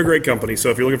back. They're a great company.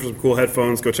 So if you're looking for some cool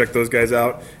headphones, go check those guys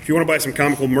out. If you want to buy some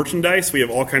comical merchandise, we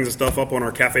have all kinds of stuff up on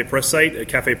our Cafe Press site at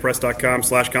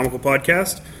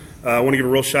cafepress.com/comicalpodcast. I want to give a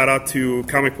real shout out to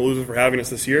Comic Palooza for having us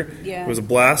this year. Yeah. It was a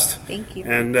blast. Thank you.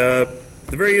 And the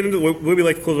very end of the way we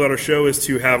like to close out our show is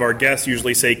to have our guests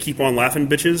usually say, "Keep on laughing,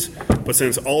 bitches." But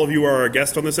since all of you are our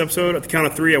guests on this episode, at the count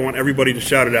of 3, I want everybody to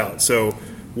shout it out. So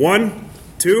 1,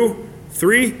 2,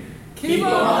 3. Keep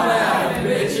on laughing,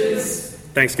 bitches.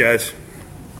 Thanks, guys.